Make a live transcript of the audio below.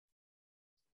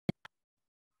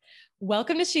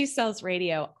Welcome to She Sells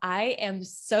Radio. I am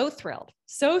so thrilled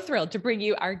to bring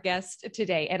you our guest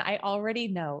today. And I already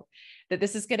know that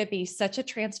this is going to be such a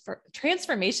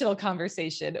transformational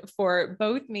conversation for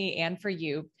both me and for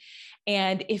you.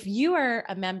 And if you are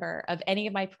a member of any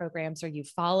of my programs or you've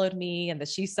followed me and the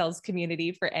She Sells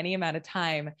community for any amount of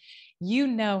time, you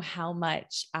know how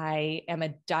much I am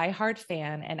a diehard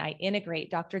fan and I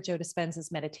integrate Dr. Joe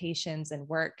Dispenza's meditations and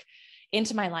work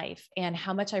into my life and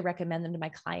how much I recommend them to my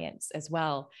clients as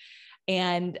well.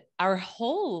 And our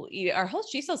whole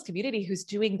She Sells community who's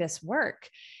doing this work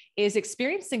is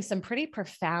experiencing some pretty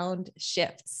profound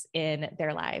shifts in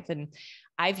their life. And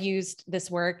I've used this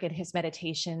work and his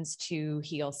meditations to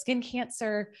heal skin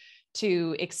cancer,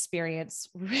 to experience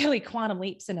really quantum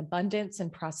leaps in abundance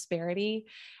and prosperity.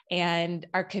 And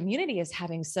our community is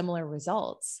having similar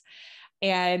results.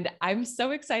 And I'm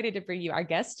so excited to bring you our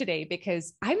guest today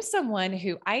because I'm someone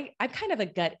who I'm kind of a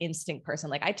gut instinct person.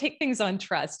 Like I take things on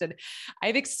trust, and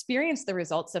I've experienced the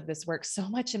results of this work so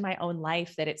much in my own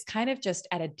life that it's kind of just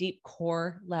at a deep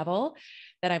core level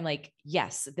that I'm like,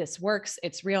 yes, this works.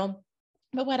 It's real.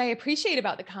 But what I appreciate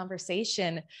about the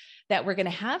conversation that we're going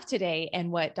to have today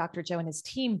and what Dr. Joe and his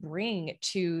team bring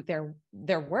to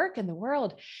their work in the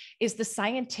world is the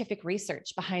scientific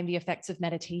research behind the effects of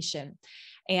meditation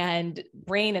and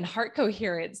brain and heart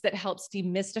coherence that helps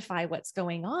demystify what's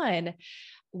going on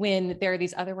when there are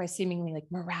these otherwise seemingly like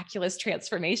miraculous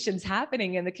transformations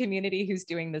happening in the community who's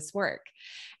doing this work.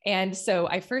 And so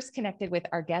I first connected with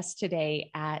our guest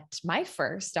today at my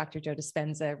first Dr. Joe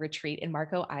Dispenza retreat in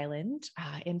Marco Island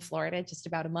in Florida just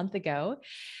about a month ago.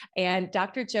 And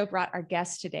Dr. Joe brought our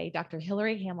guest today, Dr.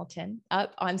 Hillari Hamilton,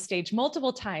 up on stage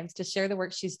multiple times to share the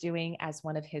work she's doing as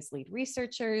one of his lead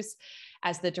researchers,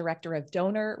 as the director of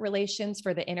donor relations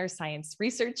for the Inner Science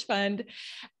Research Fund.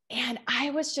 And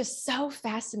I was just so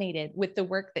fascinated with the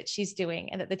work that she's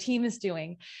doing and that the team is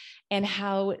doing and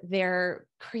how they're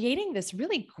creating this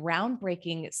really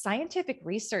groundbreaking scientific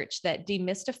research that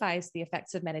demystifies the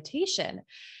effects of meditation.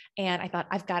 And I thought,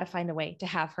 I've got to find a way to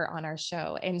have her on our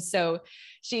show. And so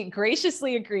she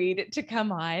graciously agreed to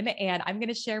come on. And I'm going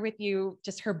to share with you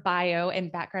just her bio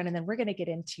and background. And then we're going to get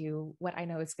into what I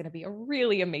know is going to be a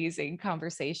really amazing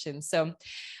conversation. So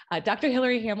Dr.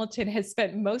 Hillari Hamilton has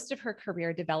spent most of her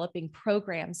career developing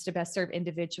programs to best serve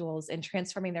individuals in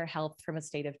transforming their health from a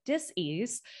state of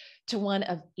dis-ease to one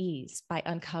of ease by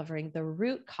uncovering the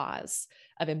root cause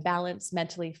of imbalance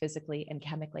mentally, physically, and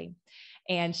chemically.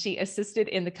 And she assisted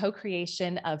in the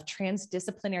co-creation of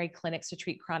transdisciplinary clinics to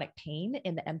treat chronic pain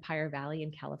in the Empire Valley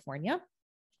in California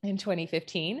in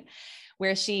 2015,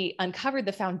 where she uncovered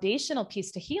the foundational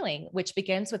piece to healing, which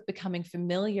begins with becoming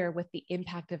familiar with the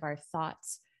impact of our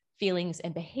thoughts, feelings,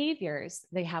 and behaviors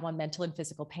they have on mental and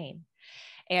physical pain.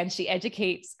 And she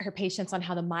educates her patients on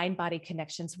how the mind-body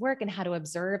connections work and how to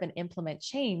observe and implement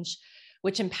change,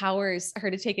 which empowers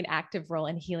her to take an active role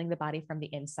in healing the body from the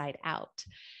inside out.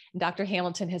 And Dr.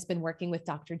 Hamilton has been working with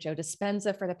Dr. Joe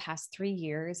Dispenza for the past 3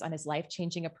 years on his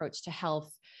life-changing approach to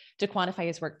health to quantify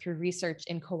his work through research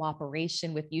in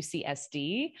cooperation with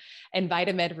UCSD and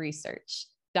Vitamed Research.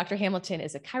 Dr. Hamilton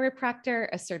is a chiropractor,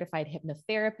 a certified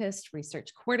hypnotherapist,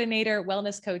 research coordinator,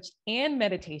 wellness coach, and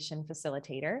meditation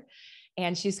facilitator.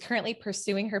 And she's currently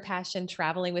pursuing her passion,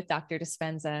 traveling with Dr.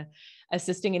 Dispenza,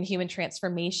 assisting in human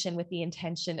transformation with the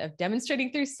intention of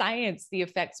demonstrating through science the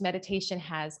effects meditation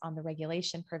has on the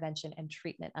regulation, prevention, and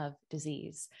treatment of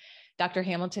disease. Dr.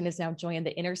 Hamilton has now joined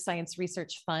the Inner Science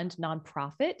Research Fund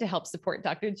nonprofit to help support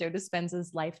Dr. Joe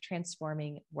Dispenza's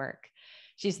life-transforming work.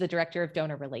 She's the director of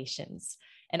donor relations.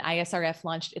 And ISRF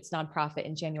launched its nonprofit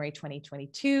in January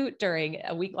 2022 during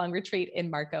a week-long retreat in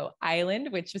Marco Island,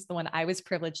 which was the one I was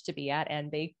privileged to be at. And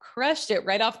they crushed it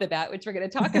right off the bat, which we're going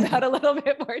to talk about a little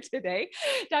bit more today.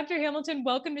 Dr. Hamilton,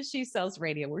 welcome to She Sells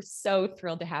Radio. We're so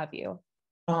thrilled to have you.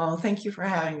 Oh, thank you for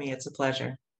having me. It's a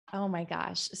pleasure. Oh my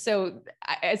gosh. So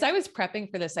as I was prepping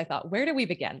for this, I thought, where do we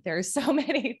begin? There are so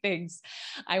many things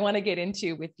I want to get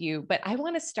into with you, but I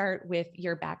want to start with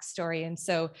your backstory. And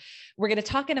so we're going to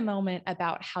talk in a moment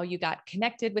about how you got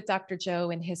connected with Dr. Joe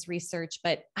and his research,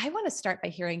 but I want to start by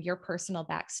hearing your personal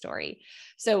backstory.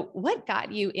 So what got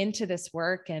you into this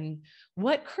work and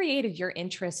what created your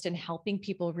interest in helping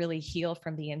people really heal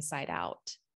from the inside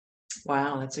out?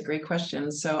 Wow, that's a great question.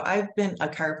 So I've been a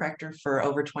chiropractor for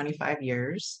over 25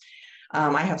 years.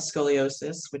 I have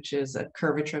scoliosis, which is a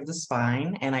curvature of the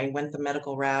spine, and I went the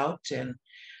medical route, and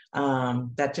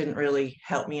that didn't really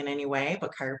help me in any way,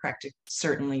 but chiropractic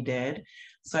certainly did.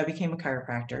 So I became a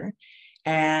chiropractor,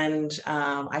 and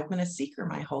I've been a seeker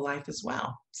my whole life as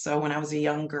well. So when I was a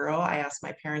young girl, I asked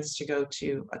my parents to go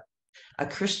to a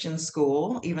Christian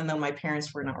school, even though my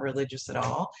parents were not religious at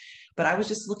all. But I was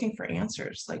just looking for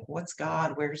answers, like, what's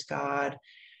God? Where's God?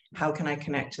 How can I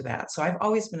connect to that? So I've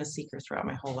always been a seeker throughout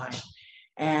my whole life.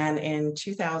 And in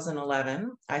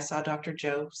 2011, I saw Dr.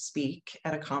 Joe speak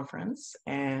at a conference,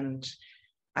 and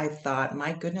I thought,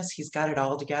 my goodness, he's got it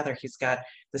all together. He's got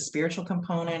the spiritual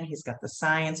component, he's got the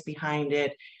science behind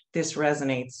it. This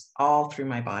resonates all through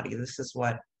my body. This is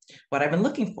what I've been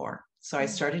looking for. So I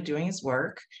started doing his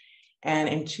work. And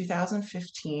in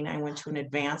 2015, I went to an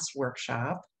advanced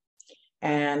workshop,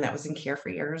 and that was in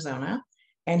Carefree, Arizona.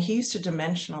 And he used to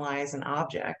dimensionalize an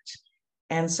object.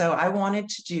 And so I wanted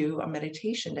to do a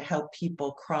meditation to help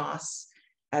people cross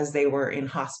as they were in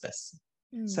hospice.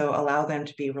 So allow them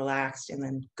to be relaxed and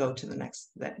then go to the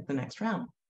next round.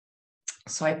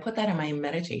 So I put that in my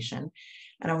meditation,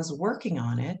 and I was working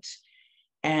on it.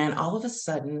 And all of a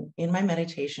sudden, in my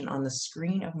meditation, on the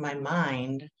screen of my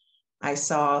mind, I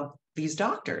saw these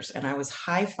doctors, and I was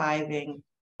high-fiving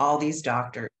all these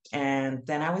doctors. And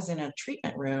then I was in a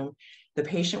treatment room. The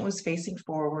patient was facing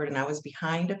forward, and I was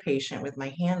behind a patient with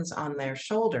my hands on their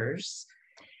shoulders.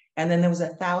 And then there was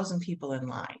 1,000 people in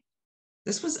line.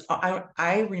 This was,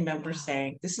 I remember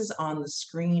saying, this is on the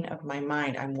screen of my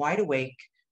mind. I'm wide awake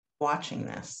watching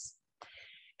this.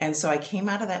 And so I came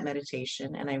out of that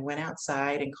meditation, and I went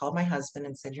outside and called my husband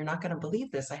and said, you're not going to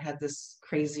believe this. I had this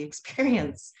crazy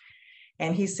experience.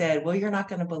 And he said, well, you're not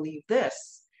going to believe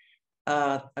this.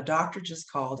 A doctor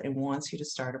just called and wants you to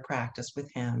start a practice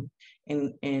with him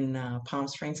in Palm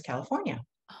Springs, California.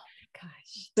 Oh my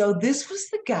gosh. So this was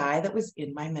the guy that was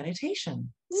in my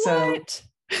meditation. What? So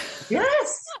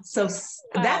yes. So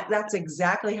that's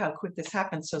exactly how quick this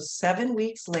happened. So 7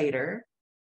 weeks later,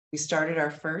 we started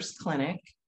our first clinic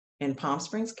in Palm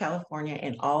Springs, California,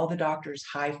 and all the doctors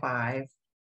high five.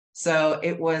 So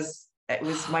it was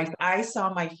I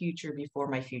saw my future before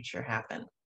my future happened.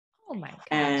 Oh my gosh.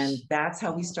 And that's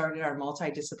how we started our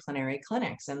multidisciplinary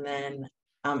clinics. And then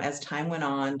as time went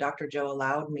on, Dr. Joe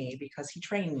allowed me, because he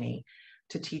trained me,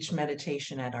 to teach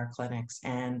meditation at our clinics.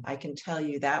 And I can tell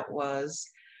you that was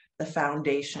the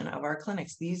foundation of our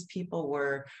clinics. These people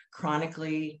were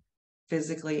chronically,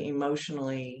 physically,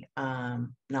 emotionally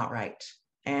not right,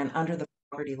 and under the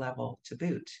poverty level to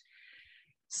boot.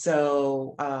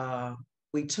 So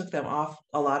we took them off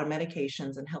a lot of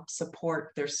medications and helped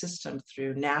support their system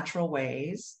through natural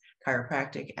ways: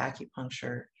 chiropractic,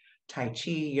 acupuncture, Tai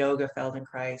Chi, yoga,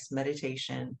 Feldenkrais,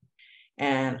 meditation,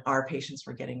 and our patients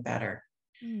were getting better.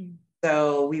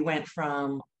 So we went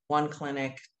from 1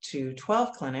 clinic to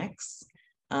 12 clinics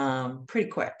pretty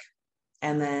quick.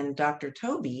 And then Dr.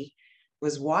 Toby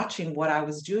was watching what I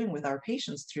was doing with our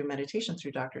patients through meditation,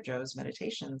 through Dr. Joe's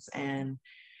meditations. And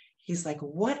he's like,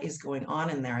 what is going on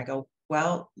in there? I go,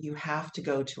 well, you have to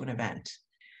go to an event.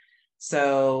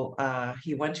 So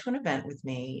he went to an event with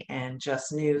me and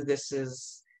just knew this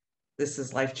is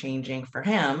life-changing for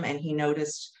him. And he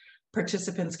noticed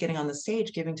participants getting on the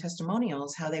stage, giving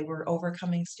testimonials, how they were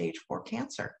overcoming stage 4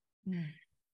 cancer.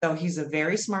 So he's a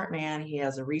very smart man. He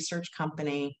has a research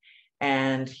company,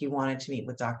 and he wanted to meet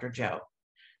with Dr. Joe.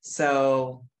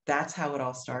 So that's how it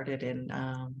all started. And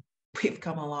we've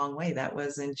come a long way. That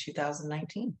was in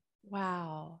 2019.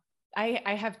 Wow.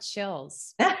 I have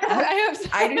chills.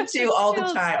 I do too, all the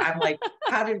time. I'm like,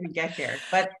 how did we get here?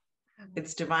 But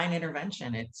it's divine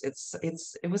intervention.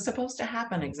 It was supposed to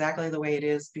happen exactly the way it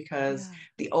is, because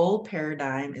the old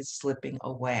paradigm is slipping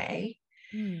away.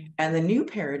 And the new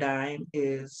paradigm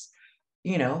is,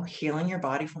 healing your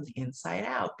body from the inside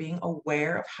out. Being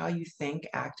aware of how you think,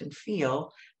 act, and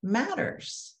feel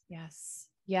matters. Yes.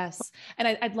 Yes. And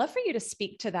I'd love for you to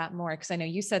speak to that more, because I know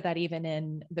you said that even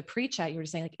in the pre-chat, you were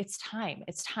saying, like, it's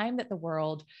time that the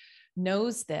world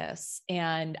knows this.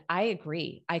 And I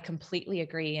agree. I completely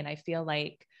agree. And I feel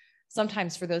like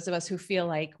sometimes for those of us who feel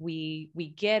like we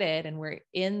get it and we're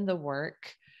in the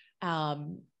work,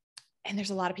 and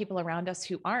there's a lot of people around us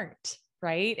who aren't,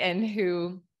 right? And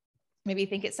who maybe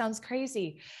think it sounds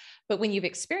crazy, but when you've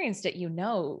experienced it,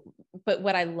 but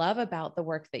what I love about the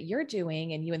work that you're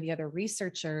doing, and you and the other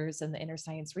researchers and the Inner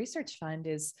Science Research Fund,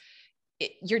 is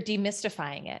you're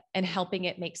demystifying it and helping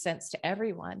it make sense to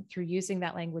everyone through using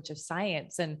that language of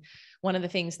science. And one of the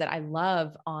things that I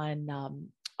love on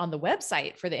the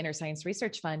website for the Inner Science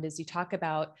Research Fund is you talk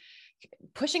about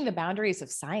pushing the boundaries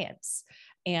of science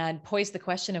and pose the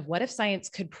question of, what if science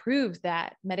could prove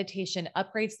that meditation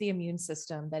upgrades the immune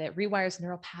system, that it rewires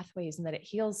neural pathways, and that it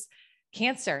heals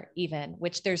cancer even,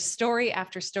 which there's story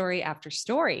after story after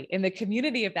story in the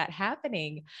community of that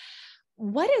happening.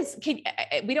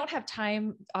 we don't have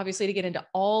time, obviously, to get into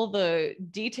all the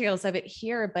details of it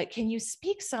here, but can you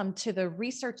speak some to the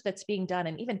research that's being done,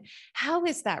 and even how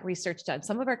is that research done?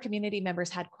 Some of our community members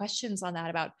had questions on that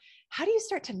about how do you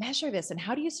start to measure this and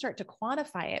how do you start to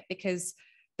quantify it? Because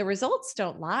the results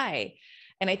don't lie.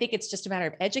 And I think it's just a matter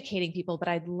of educating people, but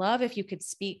I'd love if you could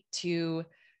speak to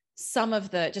some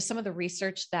of the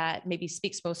research that maybe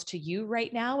speaks most to you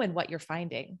right now and what you're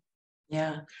finding.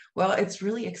 Yeah, well, it's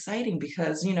really exciting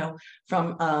because,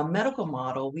 from a medical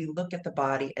model, we look at the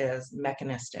body as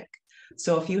mechanistic.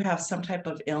 So if you have some type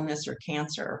of illness or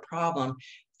cancer or problem,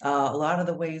 a lot of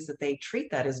the ways that they treat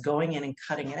that is going in and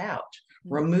cutting it out,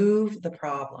 remove the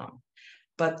problem.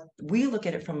 But we look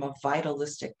at it from a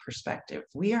vitalistic perspective.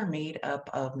 We are made up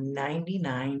of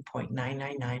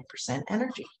 99.999%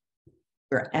 energy.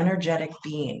 We're energetic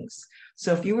beings.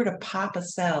 So if you were to pop a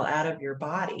cell out of your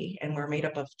body, and we're made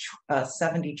up of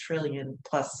 70 trillion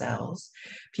plus cells,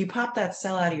 if you pop that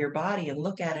cell out of your body and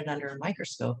look at it under a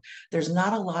microscope, there's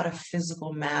not a lot of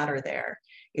physical matter there.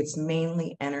 It's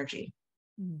mainly energy.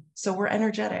 So we're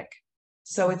energetic.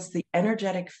 So it's the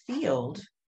energetic field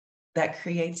that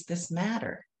creates this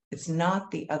matter. It's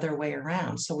not the other way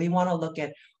around. So we want to look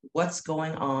at what's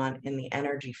going on in the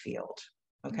energy field.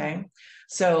 Okay.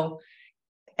 So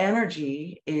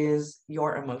energy is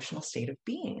your emotional state of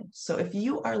being. So if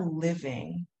you are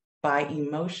living by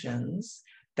emotions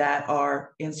that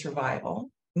are in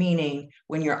survival, meaning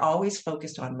when you're always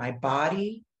focused on my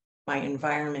body, my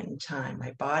environment, and time,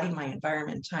 my body, my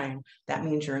environment, and time, that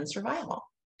means you're in survival.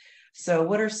 So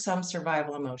what are some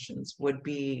survival emotions? Would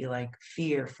be like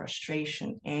fear,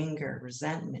 frustration, anger,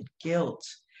 resentment, guilt.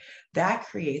 That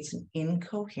creates an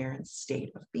incoherent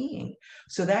state of being.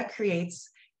 So that creates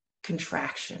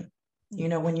contraction.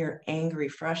 When you're angry,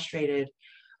 frustrated,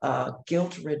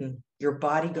 guilt-ridden, your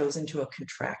body goes into a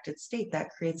contracted state.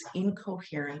 That creates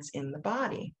incoherence in the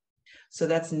body. So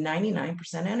that's 99%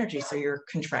 energy. So you're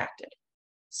contracted.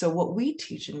 So what we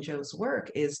teach in Joe's work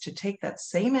is to take that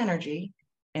same energy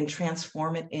and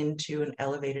transform it into an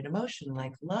elevated emotion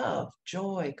like love,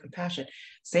 joy, compassion.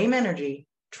 Same energy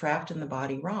trapped in the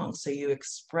body wrong. So you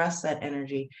express that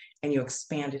energy and you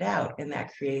expand it out, and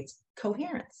that creates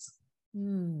coherence.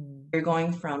 You're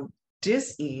going from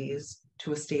dis-ease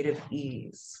to a state of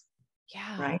ease.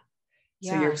 Yeah. Right?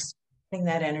 Yeah. So you're expanding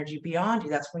that energy beyond you.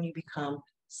 That's when you become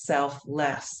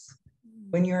selfless.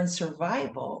 When you're in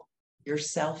survival, you're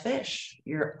selfish.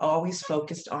 You're always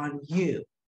focused on you,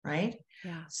 right?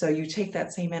 Yeah. So you take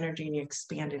that same energy and you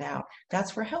expand it out.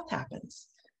 That's where health happens.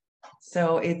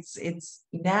 So it's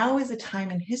now is a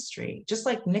time in history, just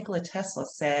like Nikola Tesla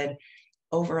said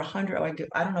over 100,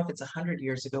 I don't know if it's 100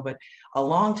 years ago, but a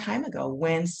long time ago,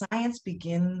 when science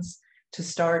begins to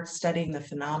start studying the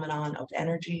phenomenon of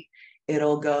energy,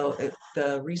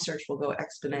 the research will go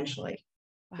exponentially.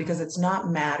 Wow. Because it's not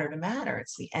matter to matter.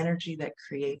 It's the energy that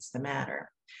creates the matter.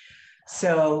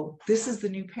 So this is the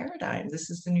new paradigm. This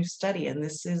is the new study. And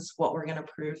this is what we're going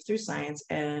to prove through science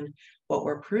and what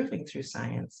we're proving through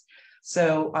science.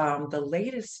 So the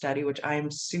latest study, which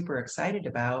I'm super excited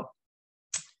about,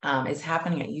 is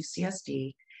happening at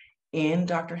UCSD in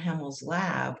Dr. Hemmel's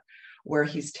lab, where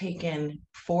he's taken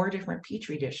 4 different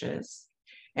Petri dishes,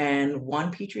 and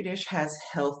one Petri dish has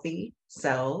healthy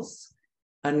cells,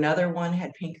 another one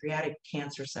had pancreatic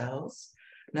cancer cells,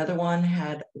 another one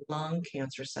had lung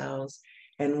cancer cells,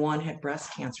 and one had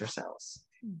breast cancer cells.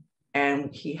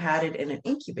 And he had it in an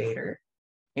incubator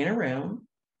in a room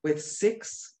with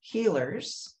 6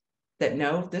 healers that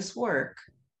know this work,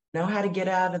 know how to get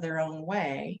out of their own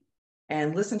way,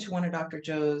 and listen to one of Dr.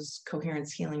 Joe's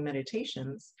coherence healing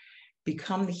meditations,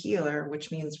 become the healer,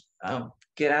 which means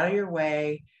get out of your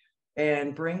way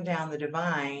and bring down the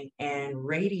divine and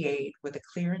radiate with a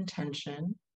clear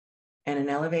intention and an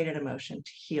elevated emotion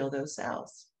to heal those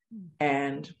cells.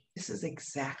 And this is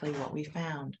exactly what we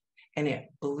found. And it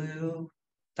blew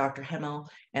Dr. Hemmel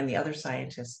and the other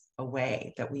scientists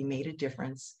away, that we made a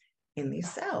difference in these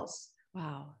cells.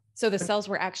 Wow. So the cells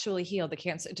were actually healed. The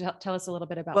cancer, tell us a little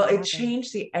bit about what happened.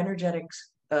 Changed the energetic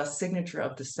signature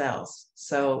of the cells.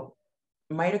 So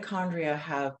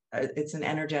mitochondria it's an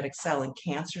energetic cell, and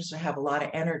cancers have a lot of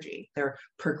energy. They're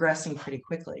progressing pretty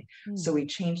quickly. So we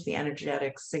changed the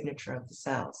energetic signature of the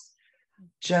cells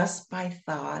just by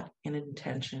thought and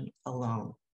intention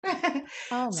alone.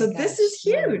 So this is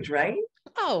huge, right?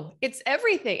 Oh, it's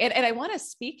everything. And I want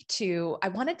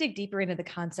to dig deeper into the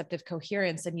concept of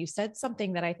coherence. And you said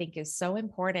something that I think is so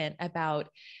important about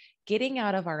getting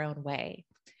out of our own way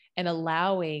and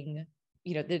allowing,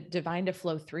 the divine to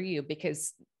flow through you,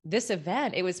 because this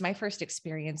event, it was my first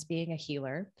experience being a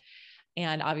healer.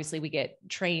 And obviously we get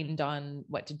trained on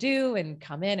what to do and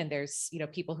come in, and there's,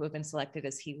 people who have been selected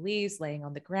as Heelys laying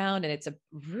on the ground. And it's a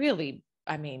really,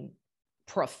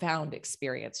 profound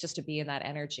experience just to be in that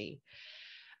energy.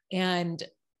 And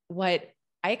what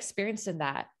I experienced in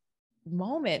that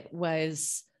moment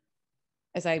was,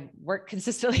 as I work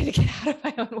consistently to get out of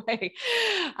my own way,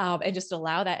 and just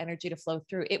allow that energy to flow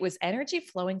through, it was energy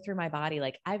flowing through my body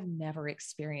like I've never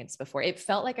experienced before. It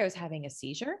felt like I was having a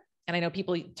seizure. And I know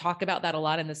people talk about that a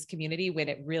lot in this community when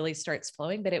it really starts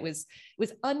flowing, but it was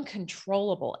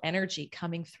uncontrollable energy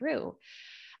coming through.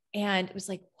 And it was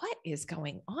like, what is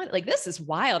going on? Like, this is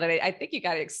wild. And I think you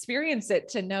got to experience it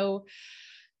to know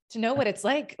what it's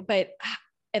like.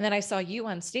 And then I saw you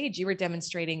on stage, you were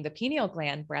demonstrating the pineal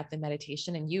gland breath and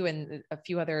meditation, and you and a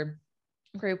few other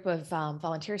group of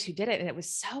volunteers who did it. And it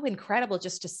was so incredible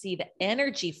just to see the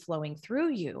energy flowing through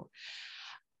you.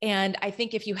 And I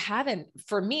think if you haven't,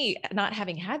 for me, not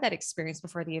having had that experience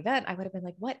before the event, I would have been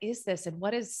like, what is this? And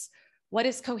what is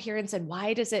coherence, and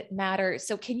why does it matter?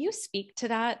 So can you speak to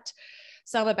that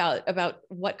some about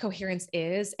what coherence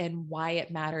is and why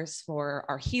it matters for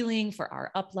our healing, for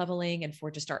our up leveling, and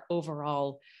for just our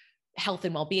overall health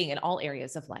and well-being in all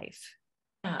areas of life?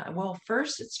 Well,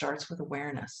 first it starts with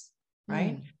awareness,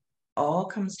 right? All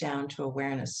comes down to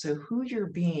awareness. So who you're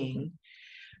being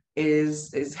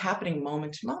is happening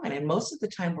moment to moment. And most of the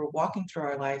time we're walking through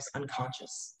our lives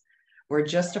unconscious. We're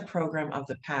just a program of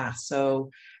the past.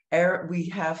 So we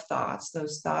have thoughts,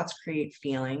 those thoughts create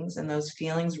feelings, and those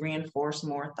feelings reinforce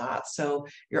more thoughts. So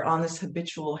you're on this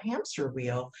habitual hamster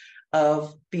wheel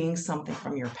of being something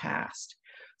from your past.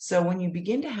 So when you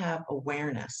begin to have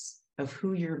awareness of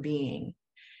who you're being,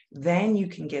 then you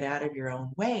can get out of your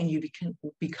own way and you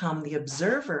become the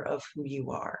observer of who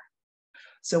you are.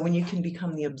 So when you can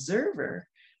become the observer,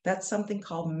 that's something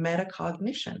called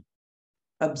metacognition,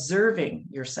 observing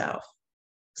yourself.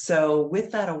 So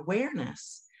with that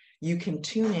awareness, you can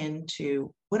tune in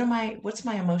to what's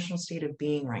my emotional state of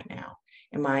being right now?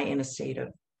 Am I in a state of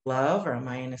love, or am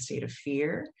I in a state of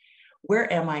fear?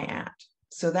 Where am I at?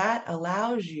 So that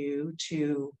allows you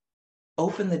to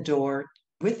open the door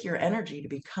with your energy to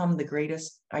become the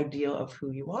greatest ideal of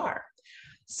who you are.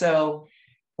 So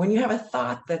when you have a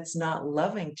thought that's not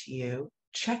loving to you,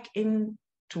 check in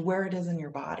to where it is in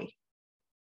your body.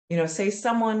 Say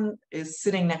someone is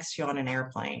sitting next to you on an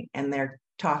airplane and they're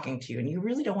talking to you and you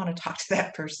really don't want to talk to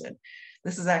that person.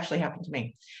 This has actually happened to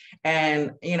me.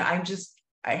 And,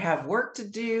 I have work to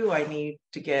do. I need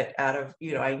to get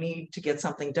I need to get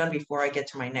something done before I get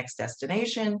to my next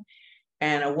destination.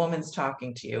 And a woman's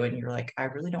talking to you and you're like, I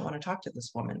really don't want to talk to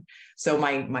this woman. So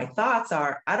my thoughts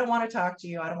are, I don't want to talk to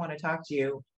you. I don't want to talk to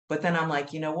you. But then I'm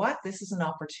like, you know what? This is an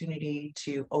opportunity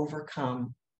to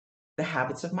overcome the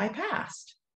habits of my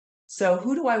past. So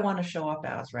who do I want to show up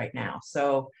as right now?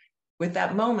 So with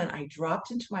that moment, I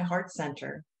dropped into my heart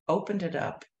center, opened it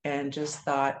up, and just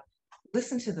thought,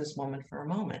 listen to this woman for a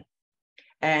moment.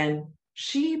 And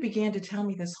she began to tell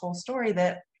me this whole story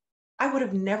that I would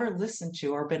have never listened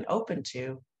to or been open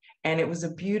to. And it was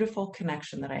a beautiful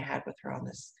connection that I had with her on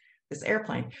this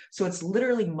airplane. So it's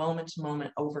literally moment to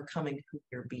moment overcoming who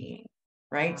you're being,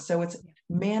 right? So it's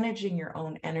managing your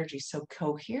own energy. So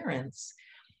coherence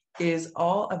is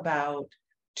all about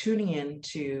tuning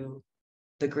into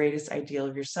the greatest ideal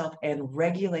of yourself and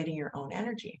regulating your own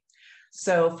energy.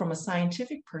 So from a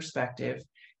scientific perspective,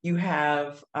 you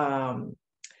have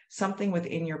something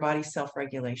within your body,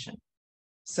 self-regulation.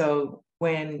 So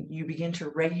when you begin to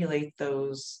regulate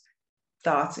those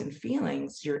thoughts and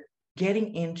feelings, you're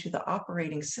getting into the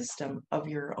operating system of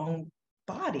your own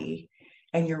body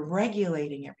and you're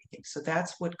regulating everything. So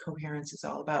that's what coherence is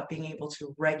all about, being able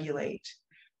to regulate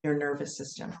your nervous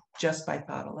system just by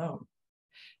thought alone.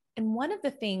 And one of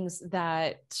the things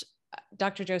that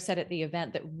Dr. Joe said at the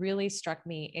event that really struck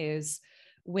me is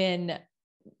when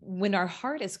our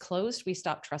heart is closed, we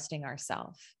stop trusting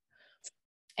ourselves.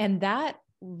 And that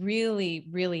really,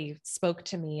 really spoke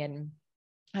to me. And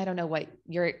I don't know what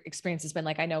your experience has been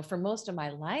like. I know for most of my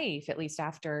life, at least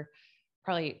after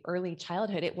probably early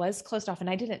childhood, it was closed off and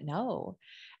I didn't know.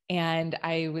 And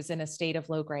I was in a state of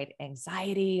low-grade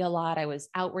anxiety a lot. I was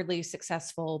outwardly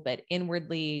successful, but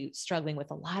inwardly struggling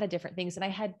with a lot of different things. And I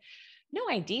had no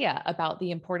idea about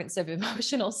the importance of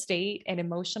emotional state and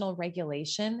emotional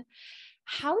regulation.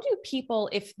 How do people,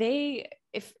 if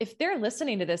they're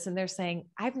listening to this and they're saying,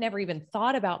 I've never even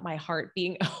thought about my heart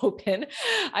being open,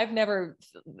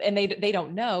 and they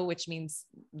don't know, which means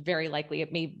very likely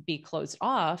it may be closed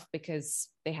off because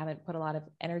they haven't put a lot of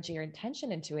energy or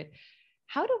intention into it.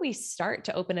 how do we start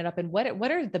to open it up? And what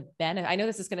are the benefits? I know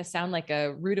this is going to sound like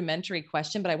a rudimentary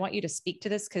question, but I want you to speak to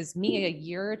this, because me a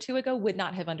year or two ago would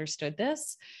not have understood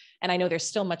this. And I know there's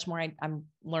still much more I'm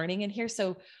learning in here.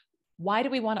 So why do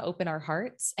we want to open our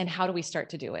hearts, and how do we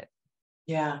start to do it?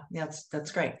 Yeah,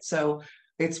 that's great. So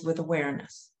it's with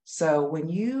awareness. So when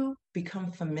you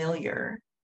become familiar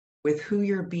with who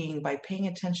you're being by paying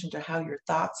attention to how your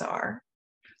thoughts are,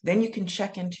 then you can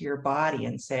check into your body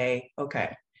and say,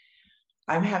 okay,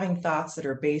 I'm having thoughts that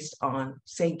are based on,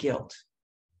 say, guilt.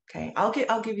 Okay,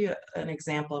 I'll give you an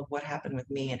example of what happened with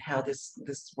me and how this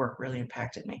work really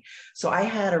impacted me. So I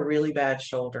had a really bad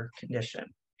shoulder condition,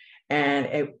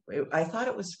 and I thought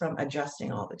it was from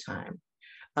adjusting all the time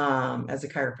as a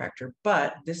chiropractor,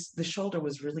 but the shoulder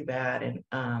was really bad, and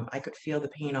I could feel the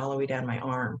pain all the way down my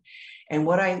arm. And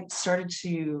what I started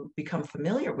to become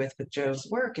familiar with Joe's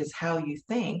work is how you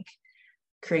think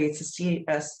creates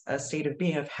a state of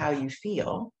being of how you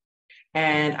feel.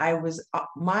 And I was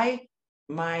my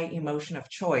emotion of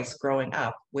choice growing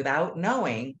up without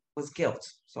knowing was guilt.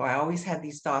 So I always had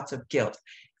these thoughts of guilt.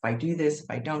 If I do this, if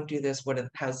I don't do this,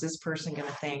 how's this person going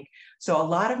to think? So a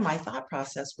lot of my thought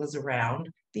process was around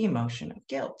the emotion of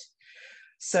guilt.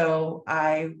 So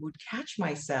I would catch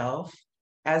myself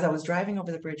as I was driving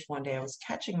over the bridge one day, I was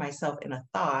catching myself in a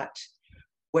thought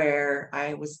where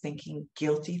I was thinking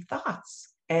guilty thoughts.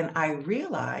 And I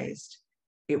realized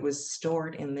it was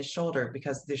stored in the shoulder,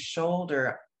 because the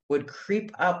shoulder would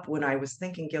creep up when I was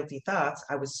thinking guilty thoughts.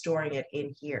 I was storing it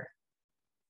in here.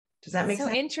 Does that make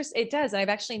sense? So interesting. It does. I've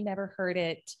actually never heard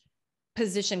it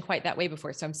positioned quite that way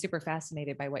before. So I'm super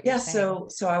fascinated by what you're saying.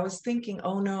 So I was thinking,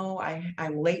 oh no,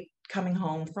 I'm late coming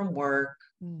home from work.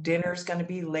 Dinner's going to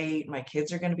be late. My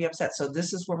kids are going to be upset. So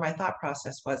this is where my thought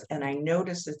process was. And I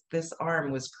noticed that this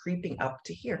arm was creeping up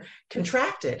to here,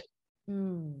 contracted.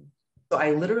 So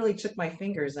I literally took my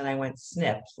fingers and I went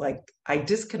snip, like I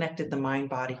disconnected the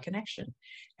mind-body connection.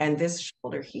 And this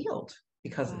shoulder healed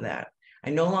because of that. I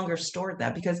no longer stored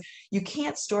that, because you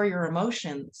can't store your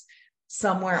emotions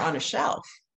somewhere on a shelf,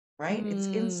 right? It's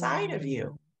inside of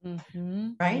you,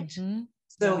 right?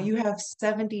 So you have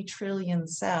 70 trillion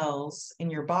cells in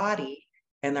your body,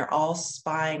 and they're all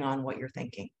spying on what you're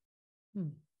thinking.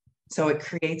 So it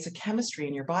creates a chemistry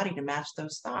in your body to match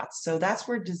those thoughts. So that's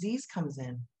where disease comes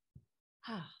in.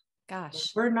 Gosh.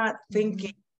 If we're not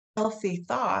thinking healthy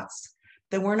thoughts,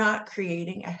 then we're not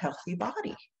creating a healthy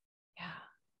body. Yeah.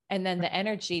 And then the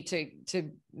energy,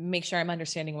 to make sure I'm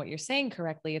understanding what you're saying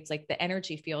correctly, it's like the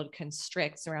energy field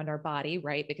constricts around our body,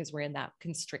 right? Because we're in that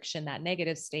constriction, that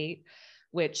negative state,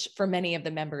 which for many of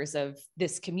the members of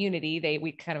this community,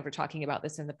 we kind of were talking about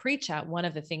this in the pre-chat. One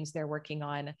of the things they're working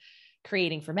on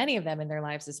creating for many of them in their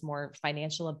lives is more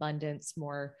financial abundance,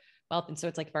 more wealth. And so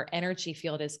it's like, if our energy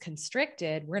field is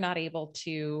constricted, we're not able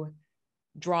to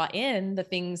draw in the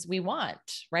things we want,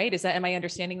 right? Am I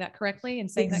understanding that correctly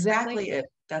and saying exactly that correctly? it?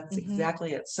 That's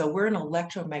exactly it. So we're an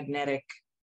electromagnetic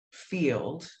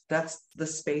field. That's the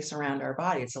space around our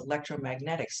body. It's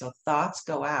electromagnetic. So thoughts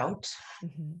go out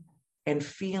and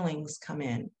feelings come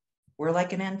in. We're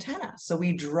like an antenna. So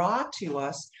we draw to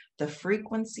us the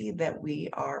frequency that we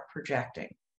are projecting.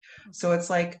 So it's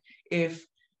like if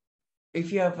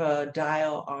you have a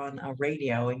dial on a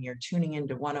radio and you're tuning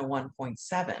into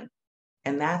 101.7,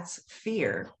 and that's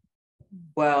fear,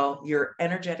 well, your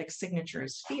energetic signature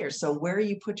is fear. So where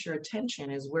you put your attention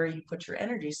is where you put your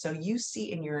energy. So you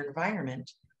see in your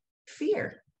environment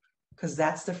fear, because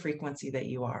that's the frequency that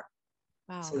you are.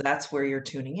 Wow. So that's where you're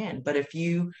tuning in. But if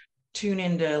you tune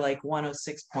into like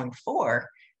 106.4,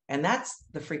 and that's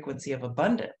the frequency of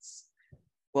abundance,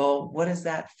 well, what does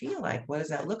that feel like? What does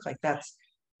that look like? That's,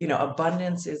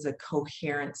 abundance is a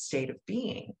coherent state of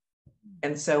being.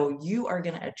 And so you are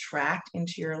going to attract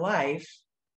into your life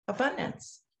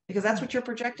abundance, because that's what you're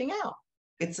projecting out.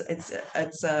 It's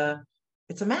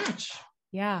a match.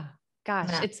 Yeah. Gosh,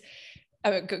 match.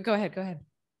 Go ahead.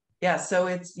 Yeah.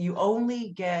 So you only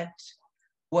get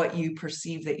what you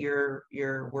perceive that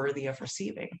you're worthy of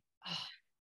receiving.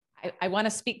 I want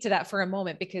to speak to that for a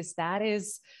moment, because that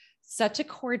is such a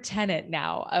core tenet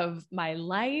now of my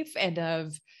life and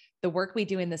of the work we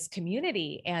do in this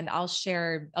community. And I'll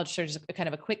share just a kind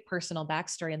of a quick personal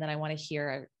backstory, and then I want to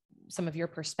hear some of your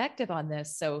perspective on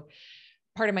this. So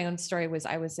part of my own story was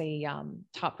I was a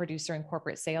top producer in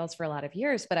corporate sales for a lot of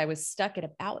years, but I was stuck at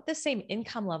about the same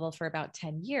income level for about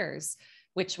 10 years,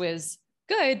 which was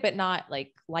good, but not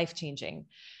like life-changing.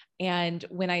 And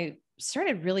when I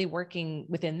started really working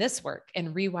within this work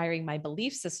and rewiring my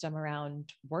belief system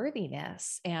around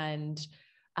worthiness and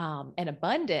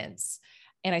abundance,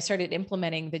 And I started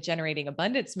implementing the generating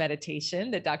abundance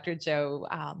meditation that Dr. Joe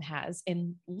has.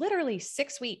 In literally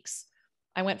 6 weeks,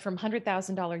 I went from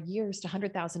 $100,000 years to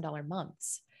 $100,000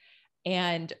 months.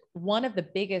 And one of the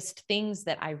biggest things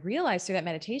that I realized through that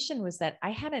meditation was that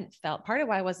I hadn't felt, part of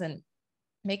why I wasn't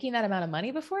making that amount of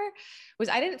money before was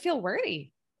I didn't feel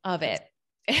worthy of it.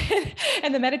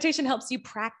 And the meditation helps you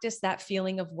practice that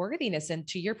feeling of worthiness. And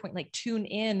to your point, like tune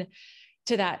in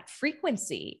to that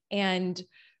frequency. And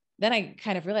then I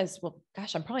kind of realized, well,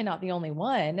 gosh, I'm probably not the only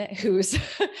one who's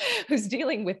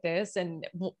dealing with this. And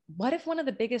what if one of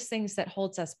the biggest things that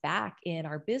holds us back in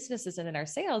our businesses and in our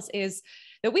sales is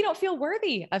that we don't feel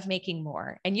worthy of making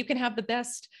more? And you can have the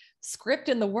best script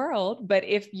in the world, but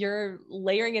if you're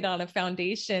layering it on a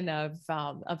foundation of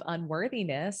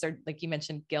unworthiness, or like you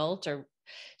mentioned, guilt or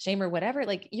shame or whatever,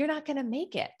 like you're not going to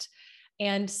make it.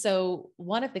 And so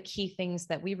one of the key things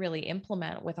that we really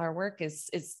implement with our work is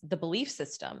the belief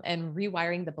system, and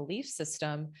rewiring the belief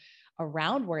system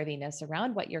around worthiness,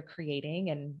 around what you're creating.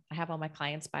 And I have all my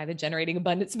clients buy the generating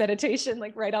abundance meditation,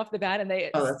 like right off the bat. And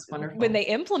that's wonderful. When they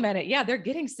implement it, yeah, they're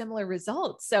getting similar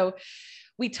results. So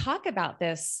we talk about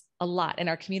this a lot in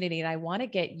our community. And I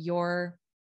want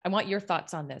your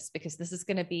thoughts on this, because this is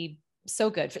going to be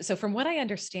so good. So from what I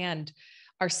understand,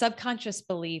 our subconscious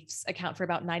beliefs account for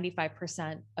about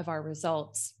 95% of our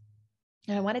results.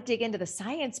 And I want to dig into the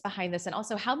science behind this, and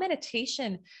also how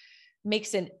meditation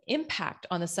makes an impact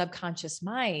on the subconscious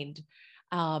mind,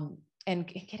 and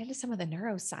get into some of the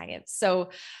neuroscience. So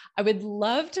I would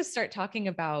love to start talking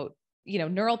about,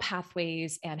 neural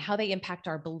pathways and how they impact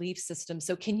our belief system.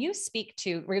 So can you speak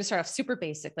to, we're going to start off super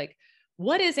basic, like,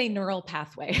 what is a neural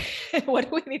pathway? What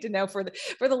do we need to know for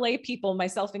the lay people,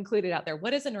 myself included out there?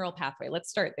 What is a neural pathway? Let's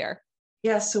start there.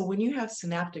 Yeah. So when you have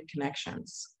synaptic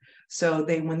connections, so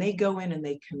when they go in and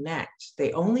they connect,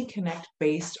 they only connect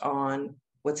based on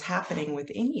what's happening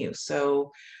within you.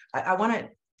 So I want to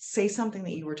say something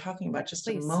that you were talking about just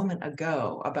Please. A moment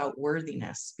ago about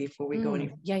worthiness before we go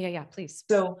any. Yeah, please.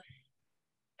 So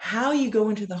how you go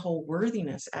into the whole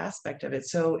worthiness aspect of it.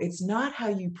 So it's not how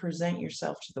you present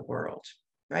yourself to the world,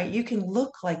 right? You can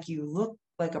look like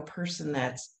a person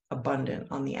that's abundant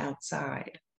on the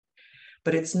outside,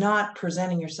 but it's not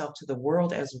presenting yourself to the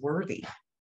world as worthy.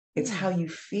 It's how you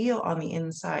feel on the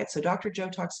inside. So Dr. Joe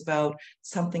talks about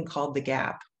something called the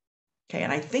gap. Okay.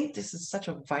 And I think this is such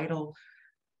a vital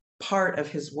part of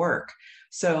his work.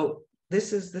 So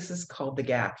this is called the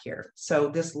gap here. So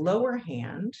this lower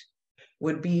hand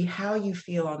would be how you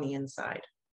feel on the inside.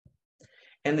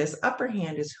 And this upper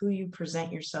hand is who you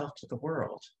present yourself to the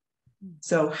world.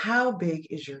 So how big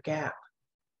is your gap?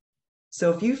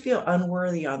 So if you feel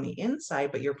unworthy on the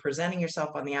inside, but you're presenting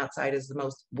yourself on the outside as the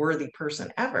most worthy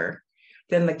person ever,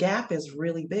 then the gap is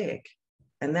really big.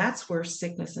 And that's where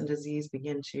sickness and disease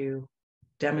begin to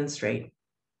demonstrate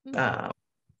that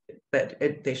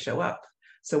they show up.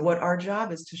 So what our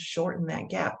job is to shorten that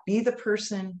gap, be the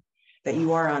person that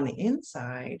you are on the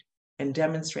inside and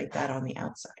demonstrate that on the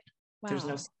outside. Wow. There's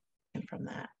no secret from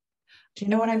that. Do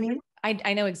you know what I mean?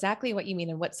 I know exactly what you mean,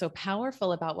 and what's so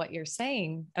powerful about what you're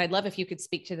saying. And I'd love if you could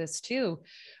speak to this too.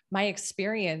 My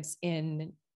experience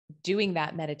in doing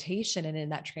that meditation and in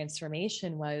that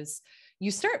transformation was, you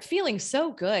start feeling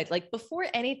so good, like before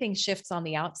anything shifts on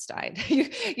the outside,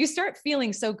 you start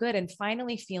feeling so good and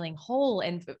finally feeling whole.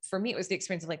 And for me, it was the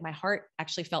experience of like, my heart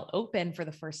actually felt open for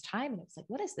the first time. And it's like,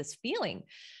 what is this feeling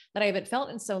that I haven't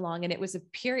felt in so long? And it was a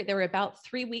period, there were about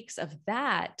 3 weeks of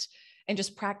that, and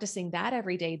just practicing that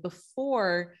every day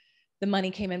before the money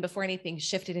came in, before anything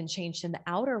shifted and changed in the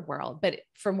outer world. But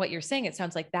from what you're saying, it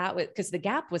sounds like that was because the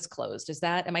gap was closed.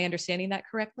 Am I understanding that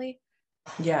correctly?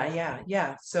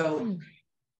 Yeah. So,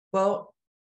 well,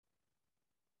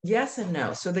 yes and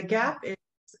no. So the gap is,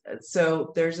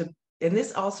 and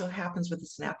this also happens with the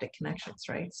synaptic connections,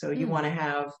 right? So you want to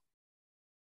have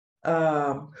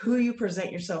who you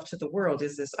present yourself to the world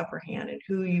is this upper hand, and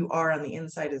who you are on the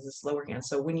inside is this lower hand.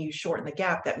 So when you shorten the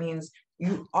gap, that means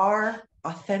you are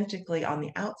authentically on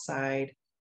the outside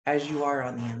as you are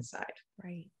on the inside.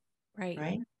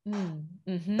 Right.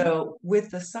 Mm-hmm. So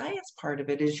with the science part of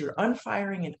it is you're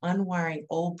unfiring and unwiring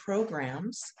old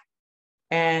programs.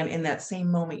 And in that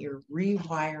same moment, you're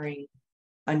rewiring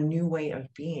a new way of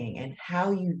being. And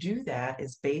how you do that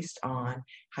is based on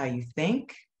how you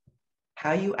think,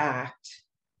 how you act,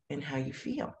 and how you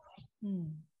feel.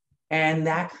 And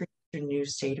that creates a new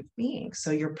state of being. So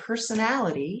your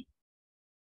personality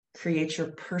creates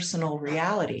your personal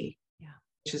reality,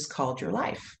 which is called your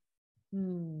life.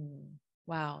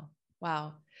 Wow.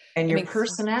 And your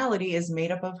personality is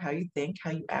made up of how you think,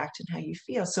 how you act, and how you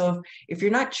feel. So if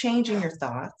you're not changing your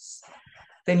thoughts,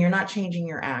 then you're not changing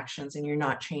your actions and you're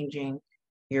not changing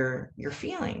your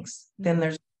feelings. Then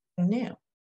there's nothing new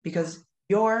because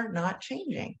you're not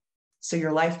changing. So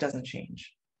your life doesn't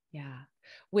change. Yeah.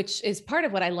 Which is part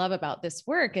of what I love about this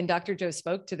work. And Dr. Joe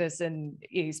spoke to this, and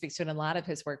he speaks to it in a lot of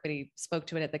his work, but he spoke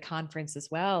to it at the conference as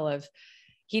well, of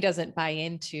he doesn't buy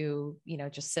into,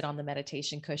 just sit on the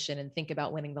meditation cushion and think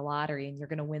about winning the lottery and you're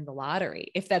going to win the lottery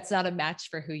if that's not a match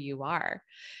for who you are.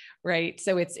 Right.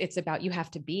 So it's about, you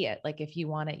have to be it. Like if you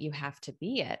want it, you have to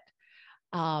be it.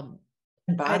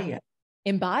 Embody it.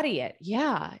 Embody it.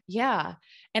 Yeah. Yeah.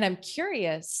 And I'm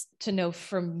curious to know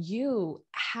from you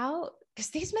because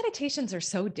these meditations are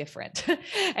so different.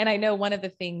 And I know one of the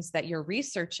things that you're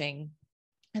researching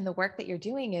and the work that you're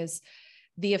doing is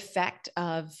the effect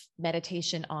of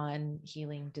meditation on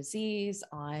healing disease,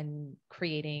 on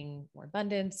creating more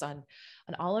abundance, on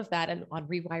all of that, and on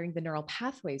rewiring the neural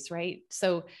pathways, right?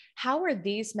 So how are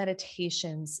these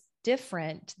meditations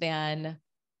different than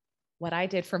what I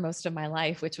did for most of my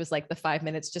life, which was like the 5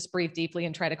 minutes, just breathe deeply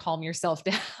and try to calm yourself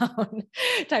down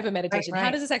type of meditation? Right.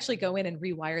 How does this actually go in and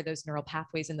rewire those neural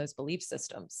pathways and those belief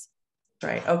systems?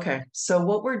 Right. Okay. So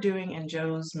what we're doing in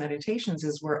Joe's meditations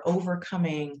is we're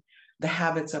overcoming the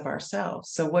habits of ourselves.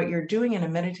 So what you're doing in a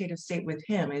meditative state with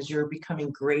him is you're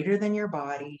becoming greater than your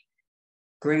body,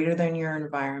 greater than your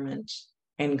environment,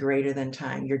 and greater than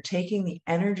time. You're taking the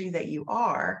energy that you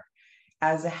are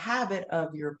as a habit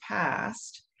of your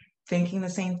past, thinking the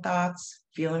same thoughts,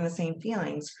 feeling the same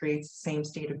feelings creates the same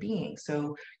state of being.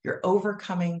 So you're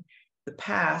overcoming the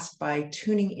past by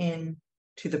tuning in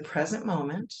to the present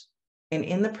moment. And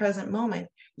in the present moment,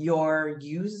 you're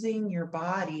using your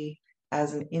body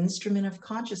as an instrument of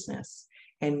consciousness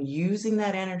and using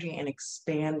that energy and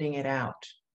expanding it out,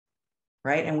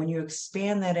 right? And when you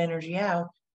expand that energy out,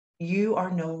 you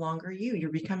are no longer you. You're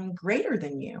becoming greater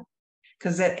than you.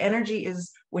 Because that energy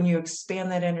is, when you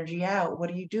expand that energy out,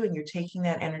 what are you doing? You're taking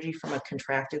that energy from a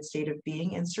contracted state of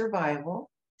being in survival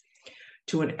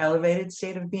to an elevated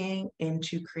state of being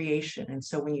into creation. And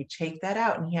so when you take that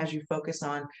out, and he has you focus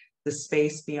on the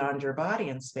space beyond your body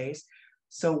and space,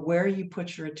 so where you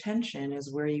put your attention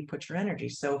is where you put your energy.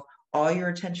 So all your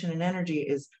attention and energy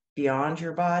is beyond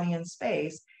your body and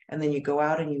space, and then you go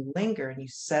out and you linger and you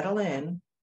settle in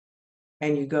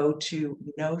and you go to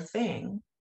no thing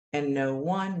and no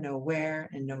one, no where,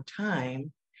 and no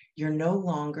time. You're no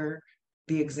longer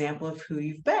the example of who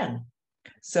you've been.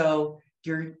 So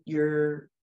you're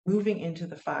moving into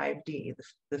the 5D,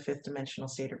 the fifth dimensional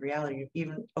state of reality. You're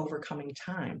even overcoming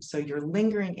time. So you're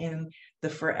lingering in the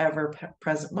forever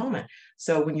present moment.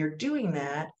 So when you're doing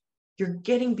that, you're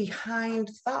getting behind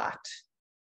thought,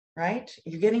 right?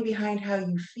 You're getting behind how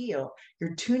you feel.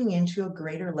 You're tuning into a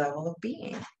greater level of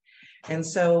being. And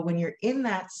so when you're in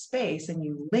that space and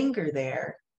you linger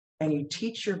there and you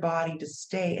teach your body to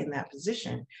stay in that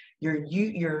position,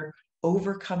 you're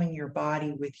overcoming your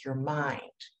body with your mind.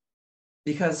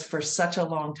 Because for such a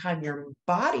long time, your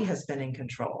body has been in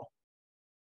control.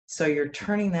 So you're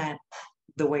turning that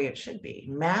the way it should be,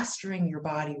 mastering your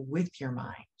body with your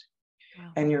mind.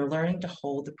 Wow. And you're learning to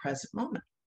hold the present moment.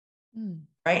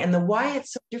 Right? And the why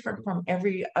it's so different from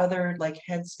every other like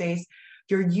headspace,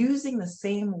 you're using the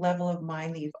same level of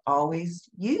mind that you've always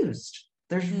used.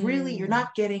 There's really, you're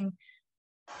not getting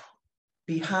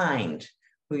behind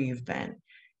who you've been.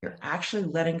 You're actually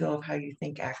letting go of how you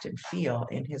think, act, and feel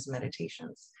in his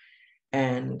meditations.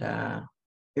 And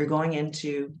you're going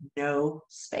into no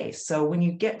space. So when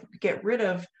you get rid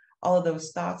of all of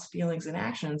those thoughts, feelings, and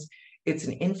actions, it's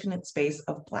an infinite space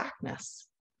of blackness.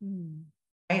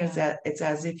 Right? It's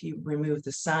as if you remove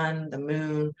the sun, the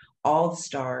moon, all the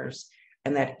stars,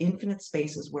 and that infinite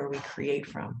space is where we create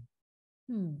from.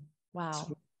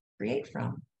 Wow. Create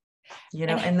from,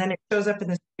 and then it shows up in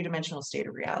this three-dimensional state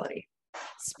of reality.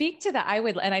 Speak to that.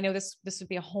 And I know this would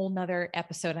be a whole nother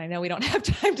episode. I know we don't have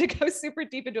time to go super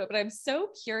deep into it, but I'm so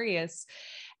curious,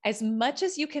 as much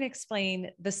as you can explain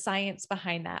the science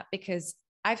behind that, because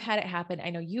I've had it happen.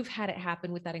 I know you've had it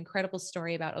happen with that incredible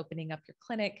story about opening up your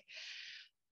clinic.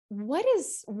 What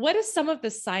is some of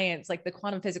the science, like the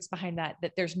quantum physics behind that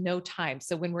there's no time?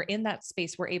 So when we're in that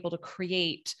space, we're able to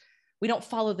create, we don't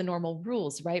follow the normal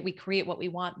rules, right? We create what we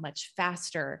want much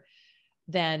faster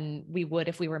than we would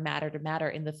if we were matter to matter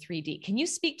in the 3D. Can you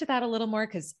speak to that a little more?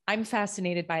 Because I'm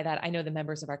fascinated by that. I know the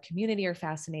members of our community are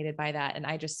fascinated by that. And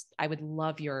I would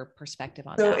love your perspective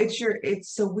on that.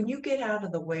 So when you get out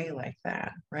of the way like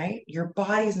that, right? Your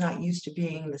body's not used to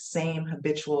being the same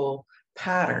habitual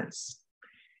patterns.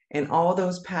 And all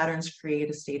those patterns create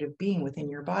a state of being within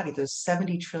your body. Those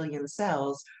 70 trillion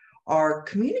cells are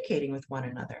communicating with one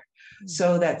another.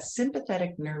 So that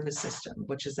sympathetic nervous system,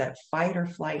 which is that fight or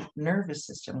flight nervous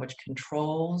system, which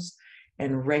controls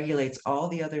and regulates all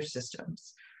the other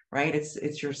systems, right?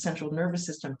 It's your central nervous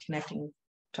system connecting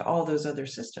to all those other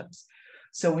systems.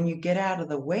 So when you get out of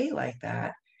the way like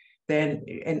that, then,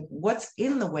 and what's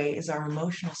in the way is our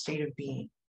emotional state of being.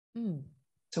 Mm.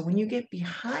 So when you get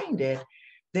behind it,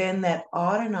 then that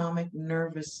autonomic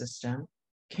nervous system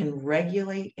can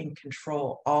regulate and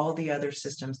control all the other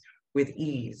systems with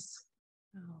ease,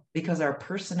 because our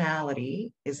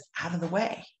personality is out of the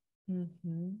way.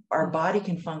 Our body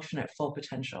can function at full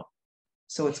potential.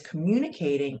 So it's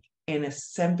communicating in a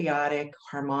symbiotic,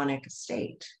 harmonic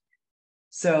state.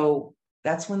 So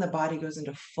that's when the body goes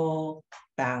into full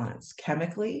balance,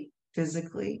 chemically,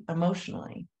 physically,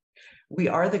 emotionally. We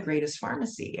are the greatest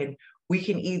pharmacy, and we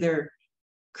can either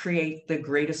create the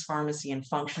greatest pharmacy and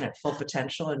function at full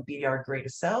potential and be our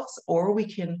greatest selves, or we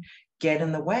can get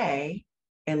in the way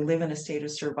and live in a state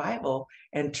of survival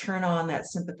and turn on that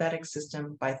sympathetic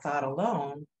system by thought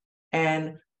alone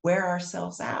and wear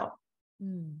ourselves out.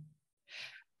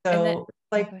 So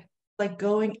like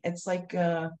going, it's like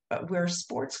we're a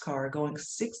sports car going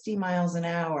 60 miles an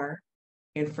hour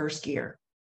in first gear.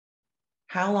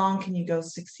 How long can you go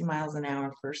 60 miles an hour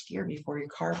in first gear before your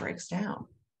car breaks down?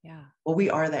 Yeah. Well, we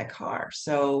are that car.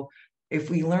 So if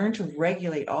we learn to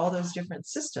regulate all those different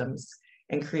systems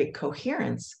and create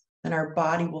coherence, then our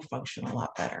body will function a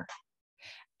lot better.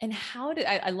 And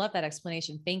I love that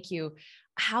explanation. Thank you.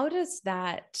 How does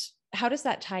that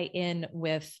tie in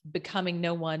with becoming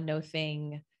no one, no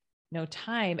thing, no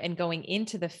time, and going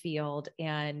into the field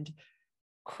and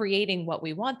creating what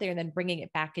we want there and then bringing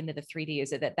it back into the 3D?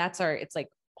 Is it it's like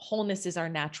wholeness is our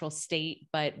natural state,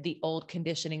 but the old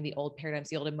conditioning, the old paradigms,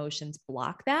 the old emotions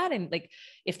block that. And like,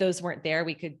 if those weren't there,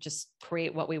 we could just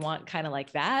create what we want, kind of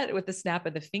like that with the snap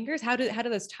of the fingers. How do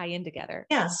those tie in together?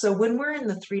 Yeah. So when we're in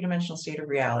the three-dimensional state of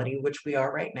reality, which we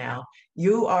are right now,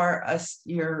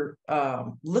 you're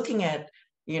looking at,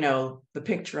 the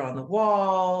picture on the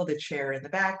wall, the chair in the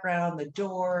background, the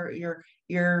door,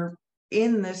 you're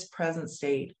in this present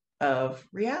state of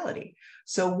reality.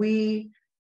 So we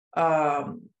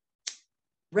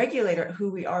regulate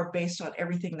who we are based on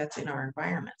everything that's in our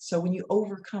environment. So when you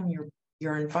overcome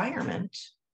your environment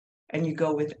and you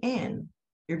go within,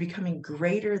 you're becoming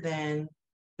greater than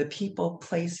the people,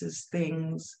 places,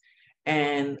 things,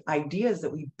 and ideas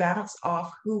that we bounce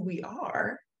off who we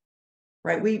are,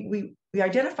 right? We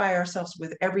identify ourselves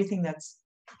with everything that's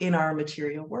in our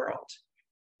material world.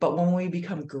 But when we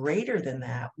become greater than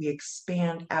that, we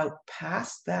expand out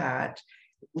past that,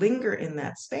 linger in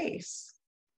that space.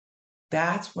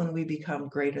 That's when we become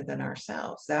greater than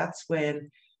ourselves. That's where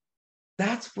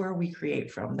we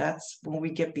create from. That's when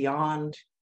we get beyond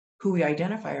who we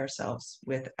identify ourselves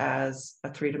with as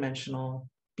a three-dimensional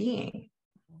being.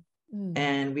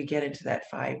 And we get into that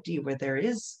 5D where there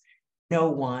is no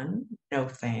one, no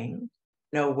thing,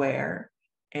 no where,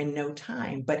 and no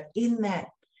time. But in that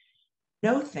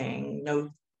no thing,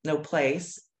 no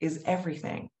place is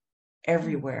everything,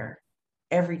 everywhere,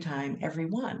 every time,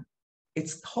 everyone.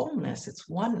 It's wholeness, it's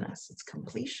oneness, it's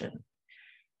completion.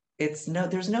 There's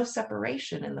no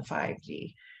separation in the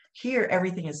 5D. Here,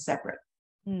 everything is separate.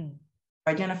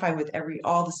 Identify with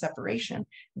all the separation.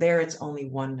 There, it's only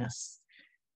oneness.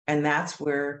 And that's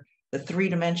where the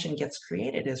 3D gets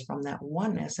created, is from that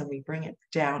oneness, and we bring it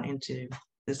down into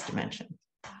this dimension.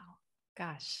 Wow.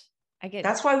 Gosh.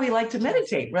 That's why we like to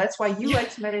meditate. Right? That's why you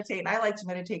like to meditate and I like to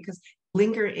meditate, because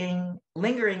lingering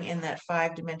in that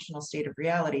 5-dimensional state of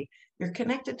reality, you're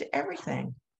connected to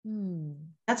everything.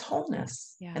 That's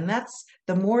wholeness. Yeah. And that's,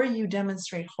 the more you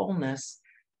demonstrate wholeness,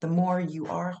 the more you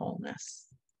are wholeness,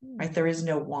 right? There is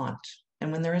no want.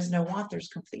 And when there is no want, there's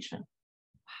completion.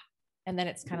 And then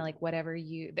it's kind of like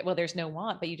there's no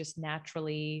want, but you just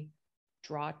naturally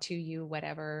draw to you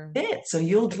whatever. So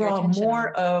you'll draw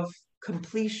more of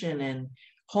completion and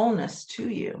wholeness to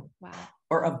you. Wow.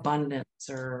 Or abundance,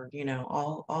 or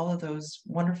all of those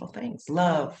wonderful things,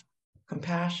 love,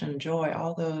 compassion, joy,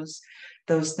 all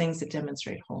those things that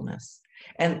demonstrate wholeness.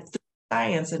 And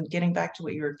science, and getting back to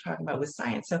what you were talking about with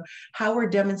science, so how we're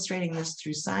demonstrating this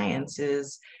through science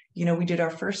is, we did our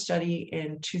first study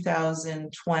in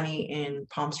 2020 in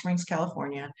Palm Springs,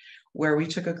 California, where we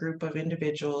took a group of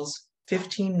individuals,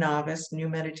 15 novice new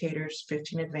meditators,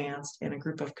 15 advanced, and a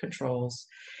group of controls.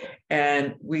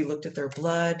 And we looked at their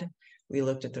blood, we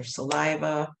looked at their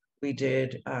saliva, we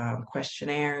did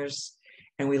questionnaires,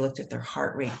 and we looked at their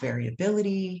heart rate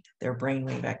variability, their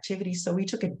brainwave activity. So we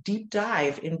took a deep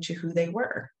dive into who they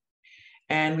were.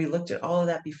 And we looked at all of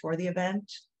that before the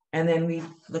event, and then we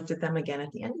looked at them again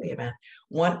at the end of the event.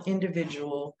 One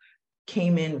individual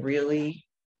came in really,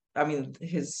 I mean,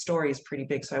 his story is pretty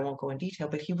big, so I won't go in detail,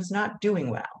 but he was not doing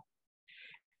well.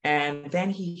 And then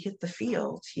he hit the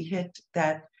field. He hit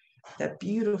that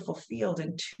beautiful field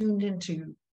and tuned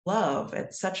into love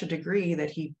at such a degree that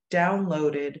he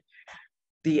downloaded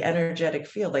the energetic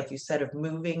field, like you said, of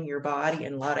moving your body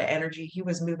and a lot of energy. He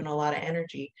was moving a lot of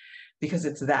energy because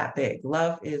it's that big.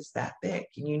 Love is that big.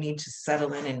 And you need to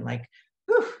settle in and like,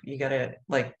 whew, you got to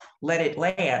like let it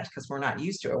land because we're not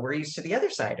used to it. We're used to the other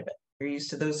side of it. We're used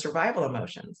to those survival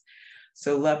emotions.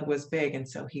 So love was big. And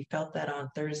so he felt that on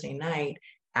Thursday night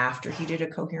after he did a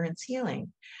coherence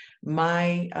healing.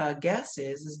 My guess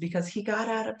is because he got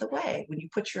out of the way. When you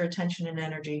put your attention and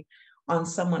energy on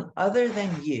someone other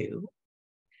than you,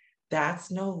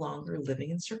 that's no longer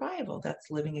living in survival.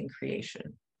 That's living in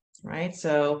creation, right?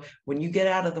 So when you get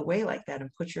out of the way like that and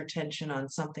put your attention on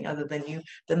something other than you,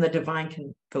 then the divine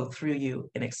can go through you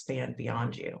and expand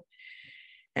beyond you.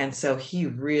 And so he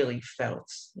really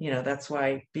felt, that's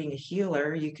why being a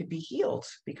healer, you could be healed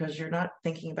because you're not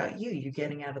thinking about you're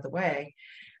getting out of the way.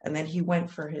 And then he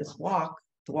went for his walk,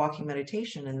 the walking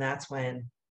meditation. And that's when,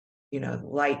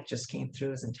 light just came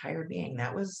through his entire being.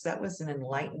 That was an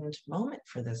enlightened moment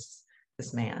for this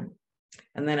man.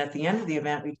 And then at the end of the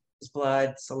event, we took his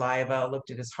blood, saliva, looked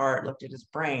at his heart, looked at his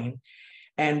brain.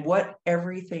 And what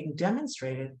everything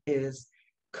demonstrated is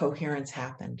coherence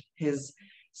happened. His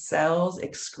cells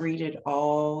excreted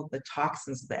all the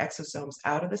toxins, the exosomes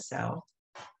out of the cell.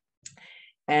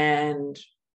 And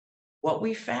what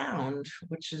we found,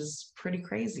 which is pretty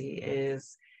crazy,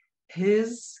 is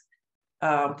his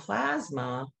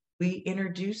plasma, we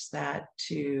introduced that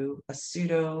to a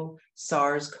pseudo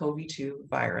SARS-CoV-2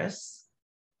 virus.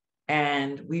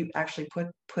 And we actually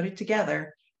put it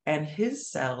together, and his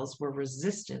cells were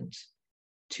resistant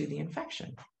to the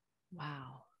infection.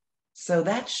 Wow. So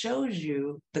that shows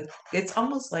you it's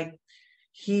almost like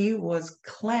he was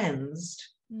cleansed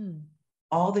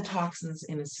all the toxins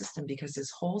in his system because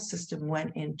his whole system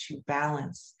went into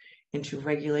balance, into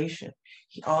regulation.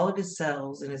 All of his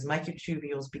cells and his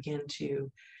microtubules begin to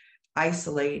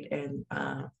isolate and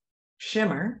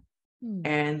shimmer,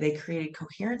 and they created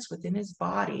coherence within his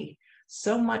body,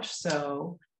 so much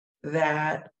so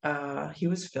that he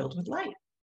was filled with light.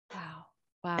 Wow.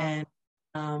 Wow. And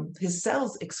his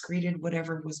cells excreted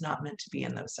whatever was not meant to be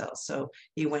in those cells. So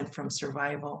he went from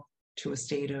survival to a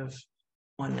state of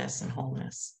oneness and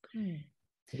wholeness.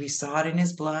 We saw it in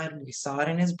his blood. We saw it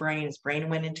in his brain. His brain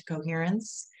went into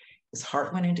coherence. His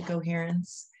heart went into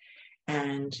coherence.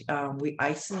 And we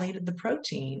isolated the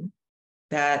protein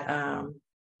that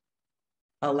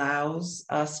allows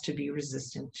us to be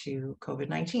resistant to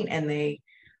COVID-19. And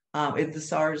the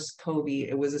SARS-CoV,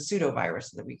 it was a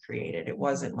pseudovirus that we created. It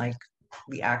wasn't like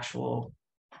the actual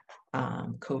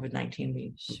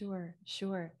COVID-19.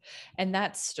 Sure. And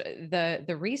that's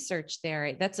the research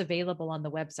there that's available on the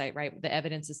website, right? The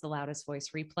Evidence is the Loudest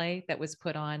Voice replay that was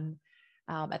put on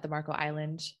at the Marco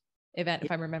Island event,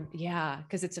 if I remember. Yeah.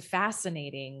 Cause it's a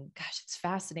fascinating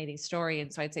story.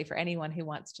 And so I'd say for anyone who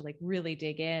wants to like really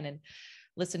dig in and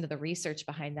listen to the research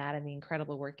behind that and the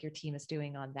incredible work your team is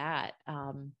doing on that.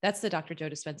 That's the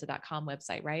drjoedispenza.com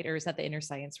website, right? Or is that the Inner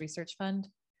Science Research Fund?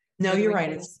 No, you're right.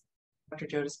 It's Dr.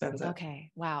 Joe Dispenza. Okay.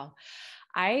 Wow.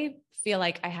 I feel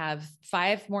like I have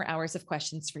 5 more hours of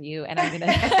questions for you, and I'm going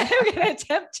to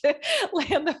attempt to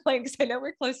land the plane because I know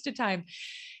we're close to time.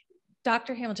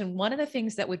 Dr. Hamilton, one of the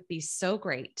things that would be so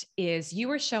great is you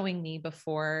were showing me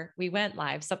before we went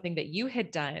live something that you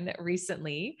had done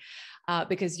recently,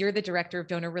 because you're the director of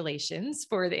donor relations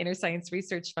for the Inner Science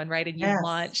Research Fund, right? And you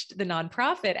launched the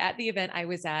nonprofit at the event I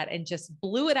was at and just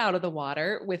blew it out of the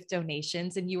water with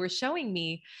donations. And you were showing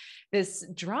me this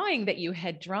drawing that you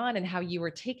had drawn and how you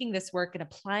were taking this work and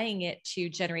applying it to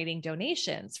generating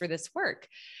donations for this work.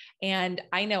 And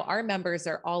I know our members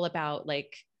are all about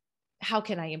like, how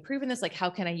can I improve in this? Like, how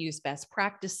can I use best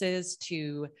practices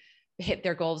to hit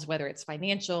their goals, whether it's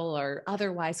financial or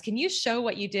otherwise? Can you show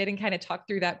what you did and kind of talk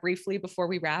through that briefly before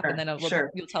we wrap? And then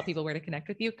you'll tell people where to connect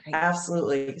with you. Great.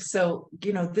 Absolutely. So,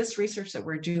 this research that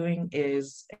we're doing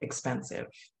is expensive.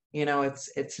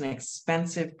 It's an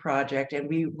expensive project. And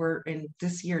we were in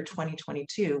this year,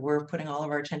 2022, we're putting all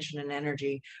of our attention and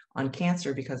energy on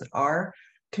cancer because our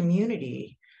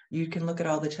community, you can look at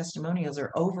all the testimonials,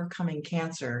 are overcoming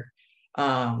cancer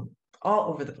all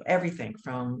over everything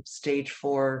from stage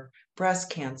 4 breast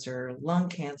cancer, lung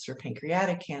cancer,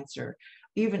 pancreatic cancer,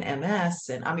 even MS.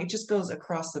 And it just goes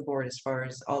across the board as far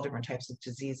as all different types of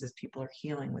diseases people are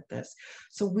healing with this.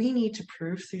 So we need to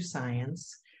prove through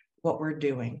science what we're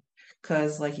doing.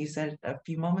 Because like you said a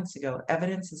few moments ago,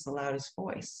 evidence is the loudest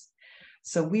voice.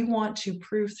 So we want to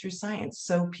prove through science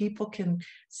so people can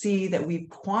see that we're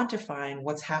quantifying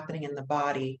what's happening in the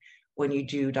body when you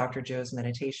do Dr. Joe's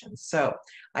meditations. So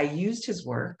I used his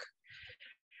work.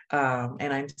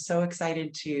 And I'm so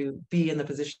excited to be in the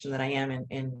position that I am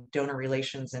in donor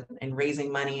relations and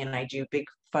raising money. And I do big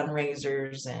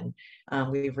fundraisers, and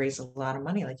we've raised a lot of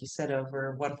money, like you said,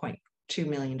 over $1.2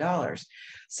 million.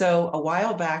 So a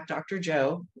while back, Dr.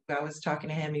 Joe, I was talking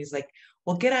to him, he's like,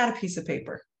 well, get out a piece of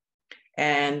paper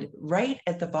and write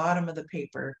at the bottom of the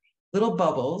paper little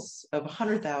bubbles of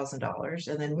 $100,000,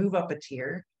 and then move up a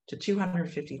tier to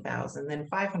 250,000, then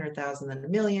 500,000, then a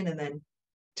million, and then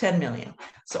 10 million.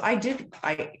 So I did.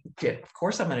 Of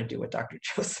course, I'm going to do what Dr.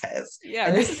 Joe says. Yeah.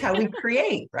 And Right. this is how we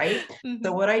create, right?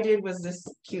 So what I did was this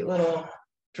cute little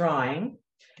drawing.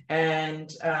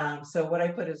 And so what I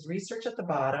put is research at the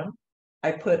bottom.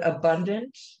 I put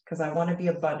abundant because I want to be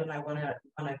abundant. I want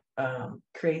to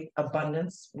create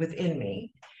abundance within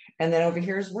me. And then over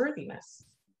here is worthiness.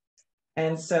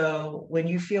 And so when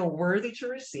you feel worthy to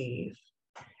receive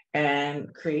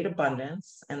and create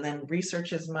abundance, and then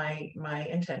research is my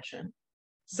intention.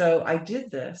 So I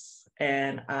did this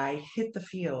and I hit the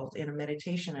field in a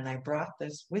meditation, and I brought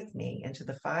this with me into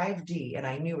the 5D, and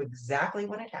I knew exactly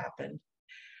when it happened.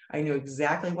 I knew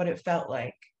exactly what it felt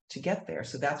like to get there.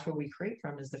 So that's where we create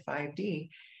from, is the 5D.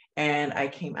 And I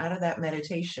came out of that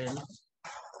meditation,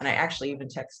 and I actually even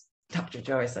texted Dr.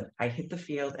 Joe. I said, I hit the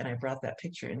field and I brought that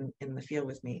picture in the field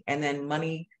with me. And then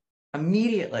money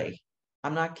immediately,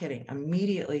 I'm not kidding,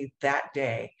 immediately that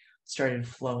day started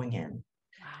flowing in.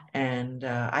 Wow. And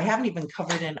I haven't even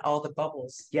covered in all the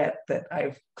bubbles yet that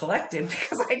I've collected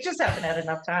because I just haven't had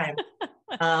enough time.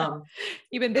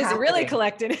 You've been busy really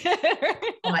collecting.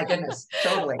 Oh my goodness,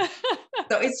 totally.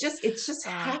 So it's just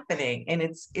happening. And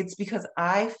it's because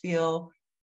I feel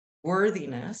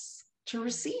worthiness to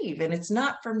receive. And it's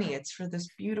not for me, it's for this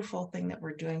beautiful thing that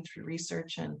we're doing through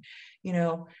research. And, you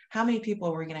know, how many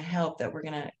people we're going to help, that we're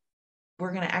going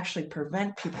to actually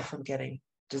prevent people from getting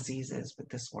diseases with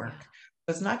this work.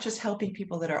 It's not just helping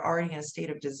people that are already in a state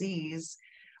of disease,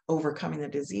 overcoming the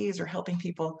disease, or helping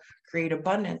people create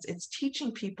abundance. It's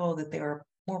teaching people that they are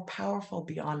more powerful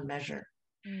beyond measure.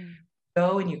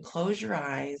 Go and you close your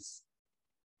eyes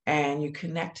and you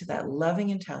connect to that loving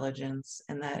intelligence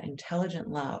and that intelligent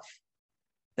love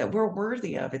that we're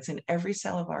worthy of. It's in every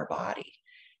cell of our body.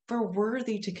 If we're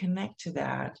worthy to connect to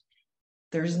that,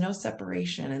 there's no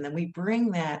separation. And then we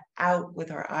bring that out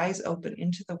with our eyes open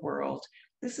into the world.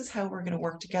 This is how we're going to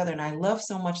work together. And I love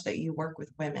so much that you work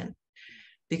with women,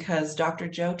 because Dr.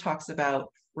 Joe talks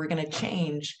about we're going to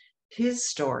change his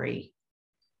story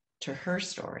to her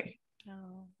story.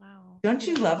 Oh, wow. Don't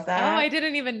you love that? Oh, I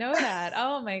didn't even know that.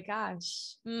 Oh my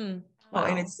gosh. Wow. Oh,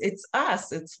 and it's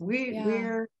us.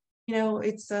 We're, you know,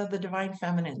 it's the divine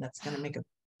feminine that's going to make a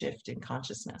shift in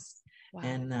consciousness. Wow.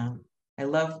 And I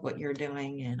love what you're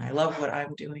doing, and I love what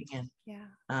I'm doing,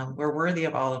 and we're worthy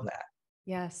of all of that.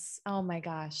 Yes. Oh my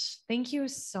gosh. Thank you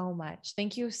so much.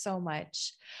 Thank you so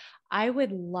much. I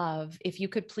would love if you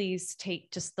could please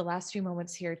take just the last few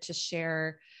moments here to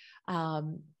share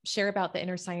about the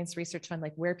Inner Science Research Fund,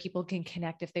 like where people can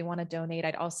connect if they want to donate.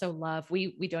 I'd also love,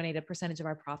 we donate a percentage of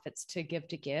our profits to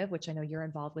Give, which I know you're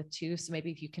involved with too. So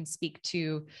maybe if you can speak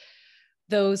to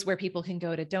those where people can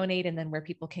go to donate, and then where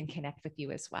people can connect with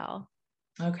you as well.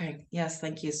 Okay. Yes.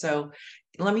 Thank you. So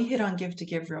let me hit on Give to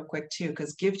Give real quick too,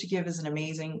 because Give to Give is an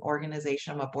amazing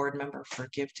organization. I'm a board member for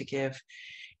Give to Give.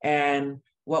 And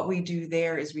what we do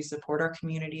there is we support our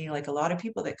community. Like, a lot of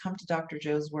people that come to Dr.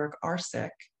 Joe's work are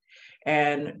sick,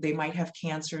 and they might have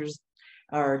cancers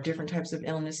or different types of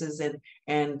illnesses.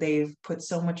 And they've put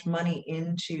so much money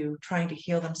into trying to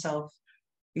heal themselves,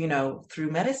 you know,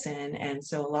 through medicine. And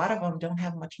so a lot of them don't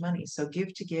have much money. So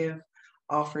Give to Give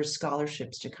offers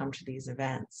scholarships to come to these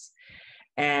events.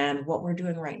 And what we're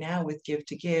doing right now with Give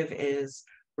to Give is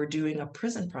we're doing a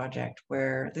prison project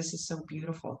where this is so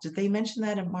beautiful. Did they mention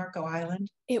that in Marco Island?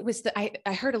 It was I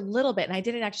heard a little bit, and I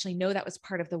didn't actually know that was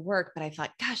part of the work, but I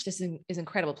thought, gosh, this is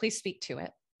incredible. Please speak to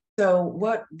it. So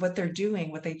what they're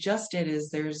doing, what they just did is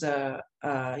there's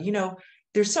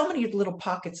there's so many little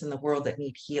pockets in the world that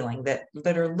need healing, that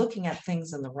are looking at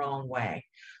things in the wrong way.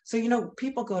 So, you know,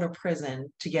 people go to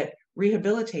prison to get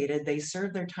rehabilitated. They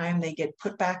serve their time, they get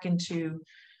put back into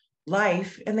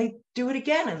life, and they do it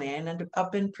again, and they end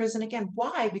up in prison again.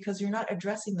 Why? Because you're not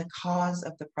addressing the cause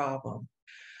of the problem.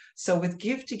 So with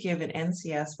Give to Give and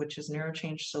NCS, which is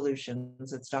Neurochange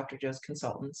Solutions, it's Dr. Joe's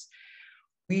consultants,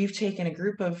 we've taken a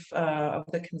group of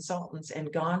the consultants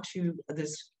and gone to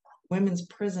this women's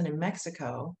prison in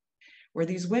Mexico, where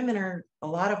these women a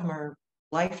lot of them are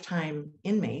lifetime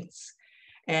inmates,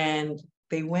 and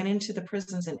they went into the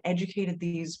prisons and educated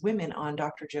these women on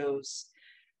Dr. Joe's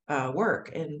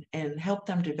work and helped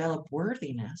them develop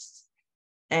worthiness.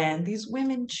 And these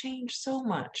women changed so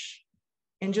much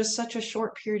in just such a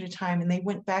short period of time. And they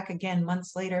went back again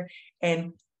months later,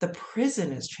 and the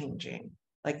prison is changing.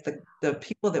 Like the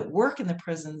people that work in the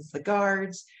prisons, the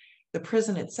guards, the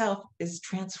prison itself is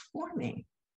transforming.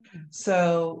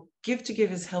 So Give to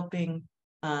Give is helping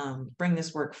bring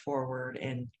this work forward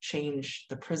and change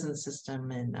the prison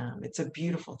system. And it's a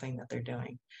beautiful thing that they're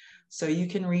doing. So you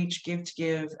can reach Give to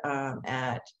Give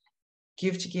at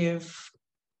Give to Give.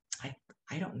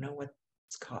 I don't know what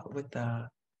it's called with the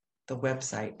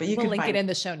website, but you we'll can link find it in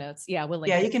the show notes. Yeah, we'll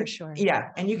link you it can, for sure. Yeah,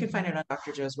 and you can find it on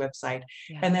Dr. Joe's website.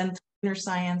 Yeah. And then Inner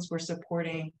Science, we're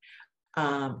supporting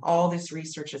all this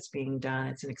research that's being done.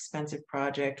 It's an expensive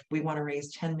project. We want to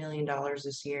raise $10 million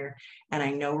this year. And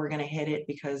I know we're going to hit it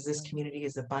because this community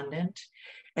is abundant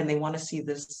and they want to see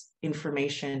this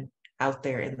information out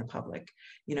there in the public.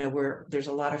 You know, there's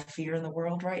a lot of fear in the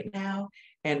world right now.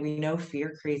 And we know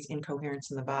fear creates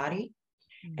incoherence in the body.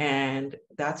 And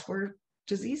that's where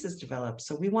diseases develop.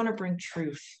 So we want to bring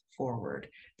truth forward,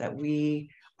 that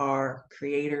we are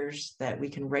creators, that we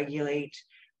can regulate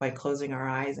by closing our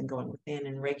eyes and going within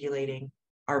and regulating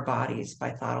our bodies by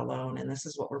thought alone. And this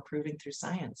is what we're proving through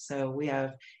science. So we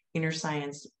have Inner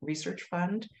Science Research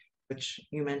Fund, which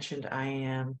you mentioned. I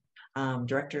am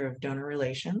Director of Donor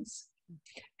Relations.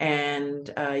 And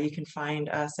you can find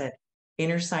us at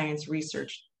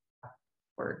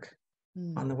innerscienceresearch.org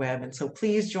on the web. And so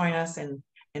please join us and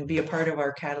be a part of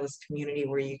our Catalyst community,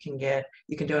 where you can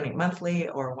donate monthly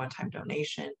or a one-time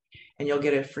donation, and you'll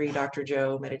get a free Dr.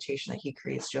 Joe meditation that he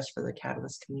creates just for the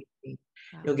Catalyst community.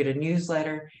 Wow. You'll get a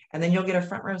newsletter, and then you'll get a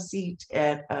front row seat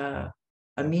at a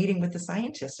meeting with the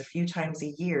scientists a few times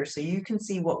a year, so you can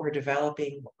see what we're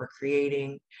developing, what we're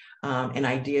creating, and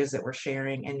ideas that we're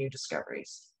sharing, and new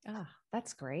discoveries. Ah,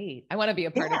 that's great. I want to be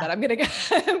a part of that. I'm going to go.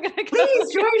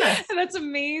 Please join us. That's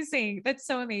amazing. That's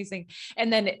so amazing.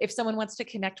 And then if someone wants to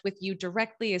connect with you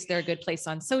directly, is there a good place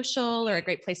on social or a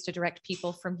great place to direct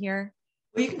people from here?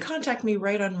 Well, you can contact me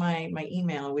right on my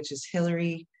email, which is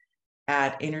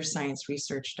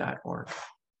hillary@innerscienceresearch.org.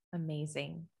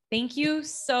 Amazing. Thank you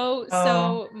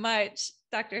so much,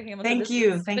 Dr. Hamilton. Thank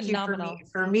you. Thank phenomenal. you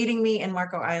for meeting me in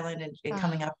Marco Island and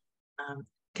coming up,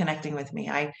 connecting with me.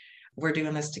 We're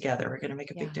doing this together. We're going to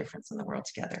make a big difference in the world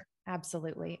together.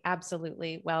 Absolutely.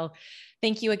 Absolutely. Well,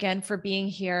 thank you again for being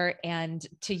here. And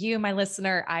to you, my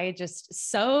listener, I just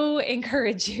so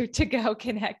encourage you to go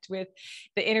connect with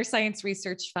the Inner Science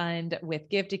Research Fund, with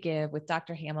Give to Give, with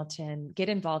Dr. Hamilton. Get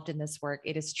involved in this work.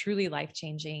 It is truly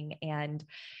life-changing. And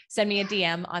send me a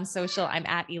DM on social. I'm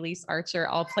at Elise Archer,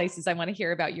 all places. I want to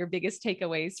hear about your biggest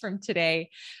takeaways from today,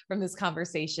 from this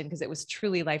conversation, because it was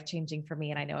truly life-changing for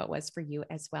me. And I know it was for you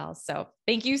as well. So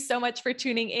thank you so much for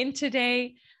tuning in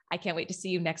today. I can't wait to see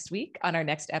you next week on our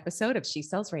next episode of She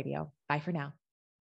Sells Radio. Bye for now.